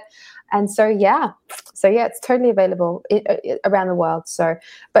read it. And so it's totally available around the world.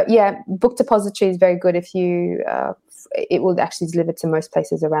 But Book Depository is very good if you. It will actually deliver to most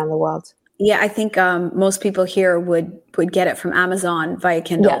places around the world. Yeah, I think most people here would get it from Amazon via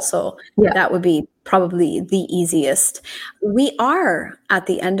Kindle. So that would be probably the easiest. We are at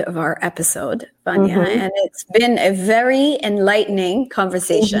the end of our episode, Vanya, and it's been a very enlightening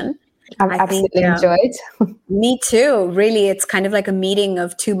conversation. I've absolutely enjoyed. Me too. Really, it's kind of like a meeting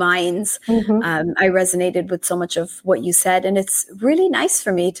of two minds. I resonated with so much of what you said, and it's really nice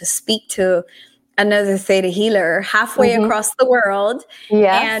for me to speak to another Theta healer halfway across the world.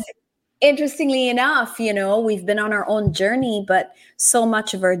 Yes. And interestingly enough, we've been on our own journey, but so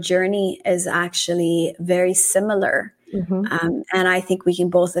much of our journey is actually very similar. And I think we can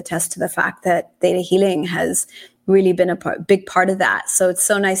both attest to the fact that Theta healing has really been a big part of that. So it's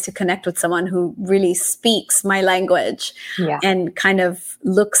so nice to connect with someone who really speaks my language and kind of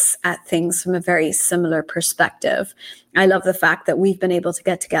looks at things from a very similar perspective. I love the fact that we've been able to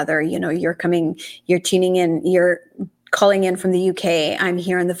get together. You're tuning in, you're calling in from the UK. I'm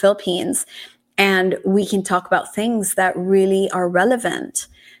here in the Philippines, and we can talk about things that really are relevant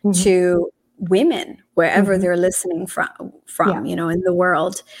to women wherever they're listening from in the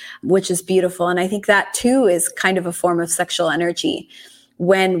world, which is beautiful. And I think that too is kind of a form of sexual energy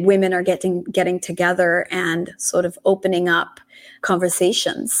when women are getting together and sort of opening up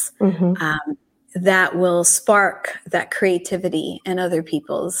conversations that will spark that creativity in other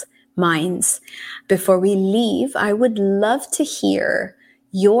people's minds. Before we leave, I would love to hear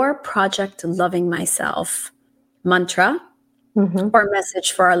your Project Loving Myself mantra or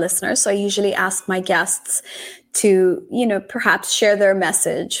message for our listeners. So I usually ask my guests to, perhaps share their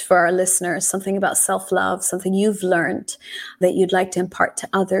message for our listeners, something about self-love, something you've learned that you'd like to impart to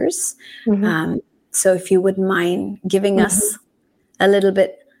others. So if you wouldn't mind giving us a little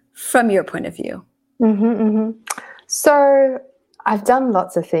bit from your point of view. So I've done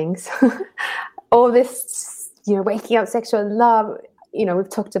lots of things. All this, waking up, sexual love, we've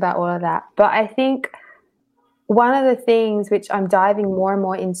talked about all of that. But I think one of the things which I'm diving more and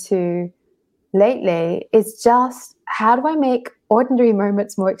more into lately is just, how do I make ordinary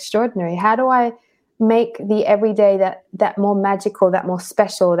moments more extraordinary? How do I make the everyday that more magical, that more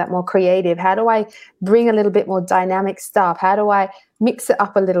special, that more creative? How do I bring a little bit more dynamic stuff? How do I mix it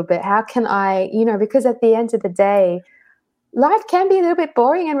up a little bit? How can I, because at the end of the day, life can be a little bit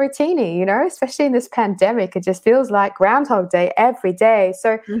boring and routine-y, especially in this pandemic. It just feels like Groundhog Day every day.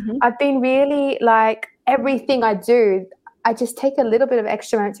 So I've been really like, everything I do, I just take a little bit of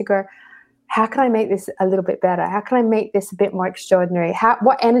extra moment to go, how can I make this a little bit better? How can I make this a bit more extraordinary?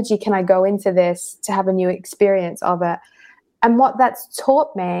 What energy can I go into this to have a new experience of it? And what that's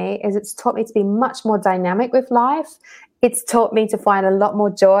taught me is it's taught me to be much more dynamic with life. It's taught me to find a lot more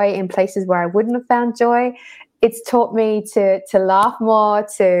joy in places where I wouldn't have found joy. It's taught me to laugh more,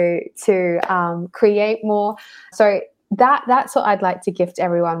 to create more. So that's what I'd like to gift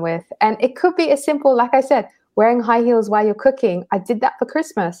everyone with. And it could be as simple, like I said, wearing high heels while you're cooking. I did that for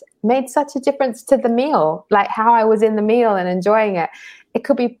Christmas. Made such a difference to the meal, like how I was in the meal and enjoying it. It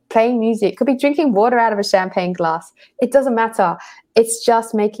could be playing music. It could be drinking water out of a champagne glass. It doesn't matter. It's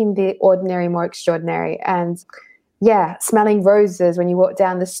just making the ordinary more extraordinary. And yeah, smelling roses when you walk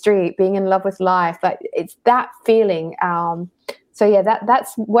down the street, being in love with life. Like, it's that feeling. So yeah,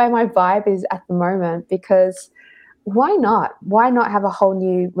 that's where my vibe is at the moment, because why not? Why not have a whole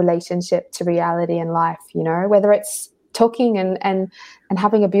new relationship to reality and life, whether it's talking and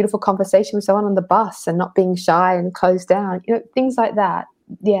having a beautiful conversation with someone on the bus and not being shy and closed down, things like that.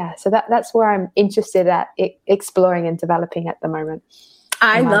 Yeah, so that's where I'm interested at exploring and developing at the moment.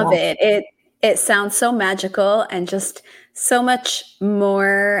 I love it. It sounds so magical and just so much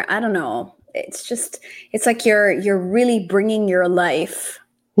more, I don't know. It's like you're really bringing your life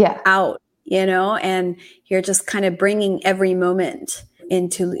out, and you're just kind of bringing every moment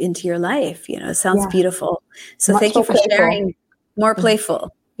into your life. It sounds beautiful. So thank you for sharing. More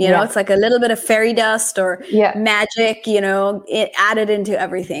playful. It's like a little bit of fairy dust or magic, it added into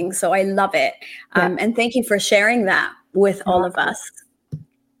everything. So I love it. And thank you for sharing that with all of us.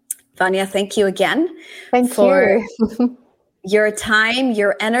 Vanya, thank you again for your time,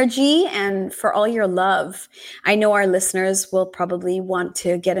 your energy, and for all your love. I know our listeners will probably want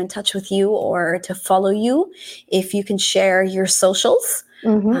to get in touch with you or to follow you. If you can share your socials.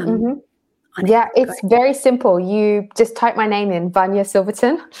 It's very simple. You just type my name in, Vanya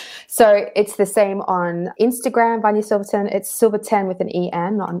Silverton. So it's the same on Instagram, Vanya Silverton. It's Silverton with an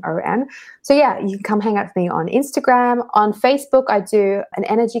E-N, not an O-N. So yeah, you can come hang out with me on Instagram. On Facebook, I do an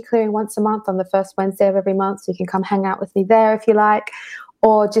energy clearing once a month on the first Wednesday of every month. So you can come hang out with me there if you like.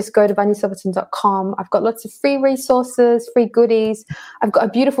 Or just go to vanyasilverton.com. I've got lots of free resources, free goodies. I've got a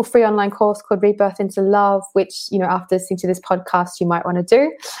beautiful free online course called Rebirth into Love, which, after listening to this podcast, you might want to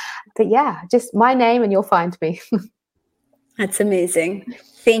do. But yeah, just my name and you'll find me. That's amazing.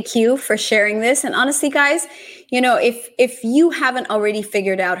 Thank you for sharing this. And honestly, guys, if you haven't already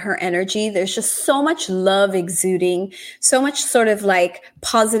figured out her energy, there's just so much love exuding, so much sort of like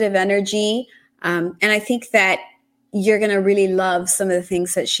positive energy. And I think that you're going to really love some of the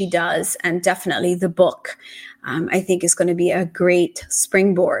things that she does. And definitely the book, I think, is going to be a great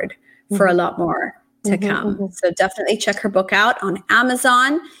springboard for a lot more to come. So definitely check her book out on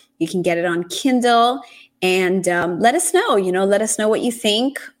Amazon. You can get it on Kindle. And let us know, let us know what you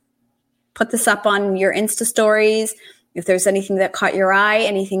think. Put this up on your Insta stories. If there's anything that caught your eye,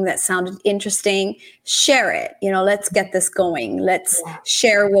 anything that sounded interesting, share it. Let's get this going. Let's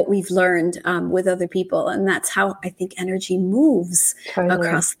share what we've learned with other people. And that's how I think energy moves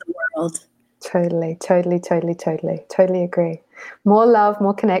across the world. Totally agree. More love,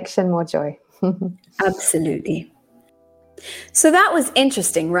 more connection, more joy. Absolutely. So that was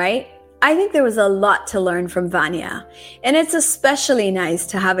interesting, right? I think there was a lot to learn from Vanya, and it's especially nice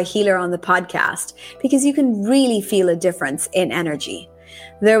to have a healer on the podcast because you can really feel a difference in energy.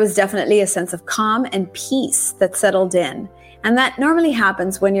 There was definitely a sense of calm and peace that settled in, and that normally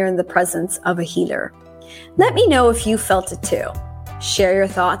happens when you're in the presence of a healer. Let me know if you felt it too. Share your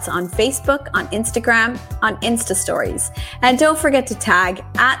thoughts on Facebook, on Instagram, on Insta Stories. And don't forget to tag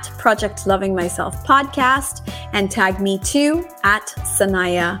at Project Loving Myself Podcast and tag me too at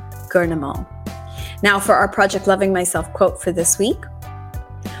Sanaya Gurnamal. Now for our Project Loving Myself quote for this week.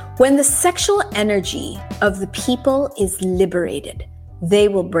 When the sexual energy of the people is liberated, they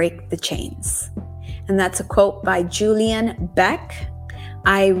will break the chains. And that's a quote by Julian Beck.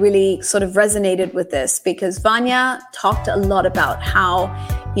 I really sort of resonated with this because Vanya talked a lot about how,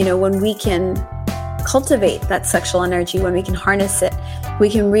 when we can cultivate that sexual energy, when we can harness it, we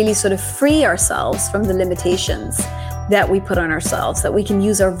can really sort of free ourselves from the limitations that we put on ourselves, that we can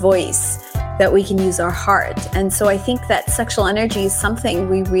use our voice, that we can use our heart. And so I think that sexual energy is something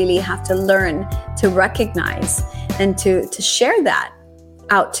we really have to learn to recognize and to share that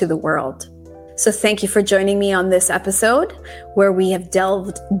out to the world. So thank you for joining me on this episode where we have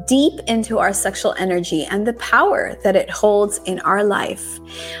delved deep into our sexual energy and the power that it holds in our life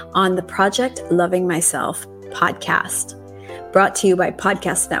on the Project Loving Myself podcast, brought to you by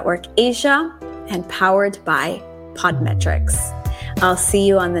Podcast Network Asia and powered by Podmetrics. I'll see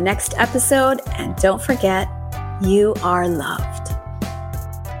you on the next episode, and don't forget, you are loved.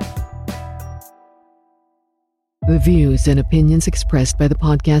 The views and opinions expressed by the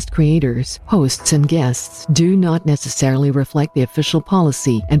podcast creators, hosts, and guests do not necessarily reflect the official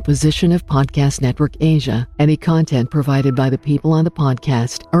policy and position of Podcast Network Asia. Any content provided by the people on the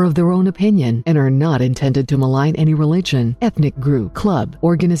podcast are of their own opinion and are not intended to malign any religion, ethnic group, club,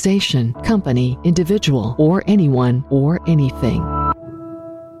 organization, company, individual, or anyone or anything.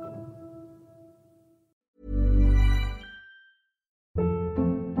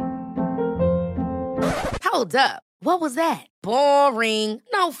 Hold up. What was that? Boring.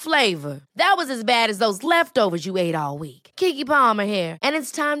 No flavor. That was as bad as those leftovers you ate all week. Keke Palmer here, and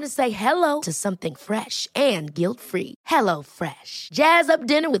it's time to say hello to something fresh and guilt-free. HelloFresh. Jazz up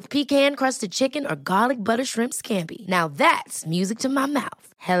dinner with pecan-crusted chicken or garlic butter shrimp scampi. Now that's music to my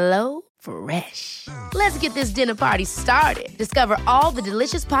mouth. HelloFresh. Let's get this dinner party started. Discover all the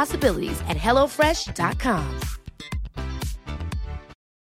delicious possibilities at HelloFresh.com.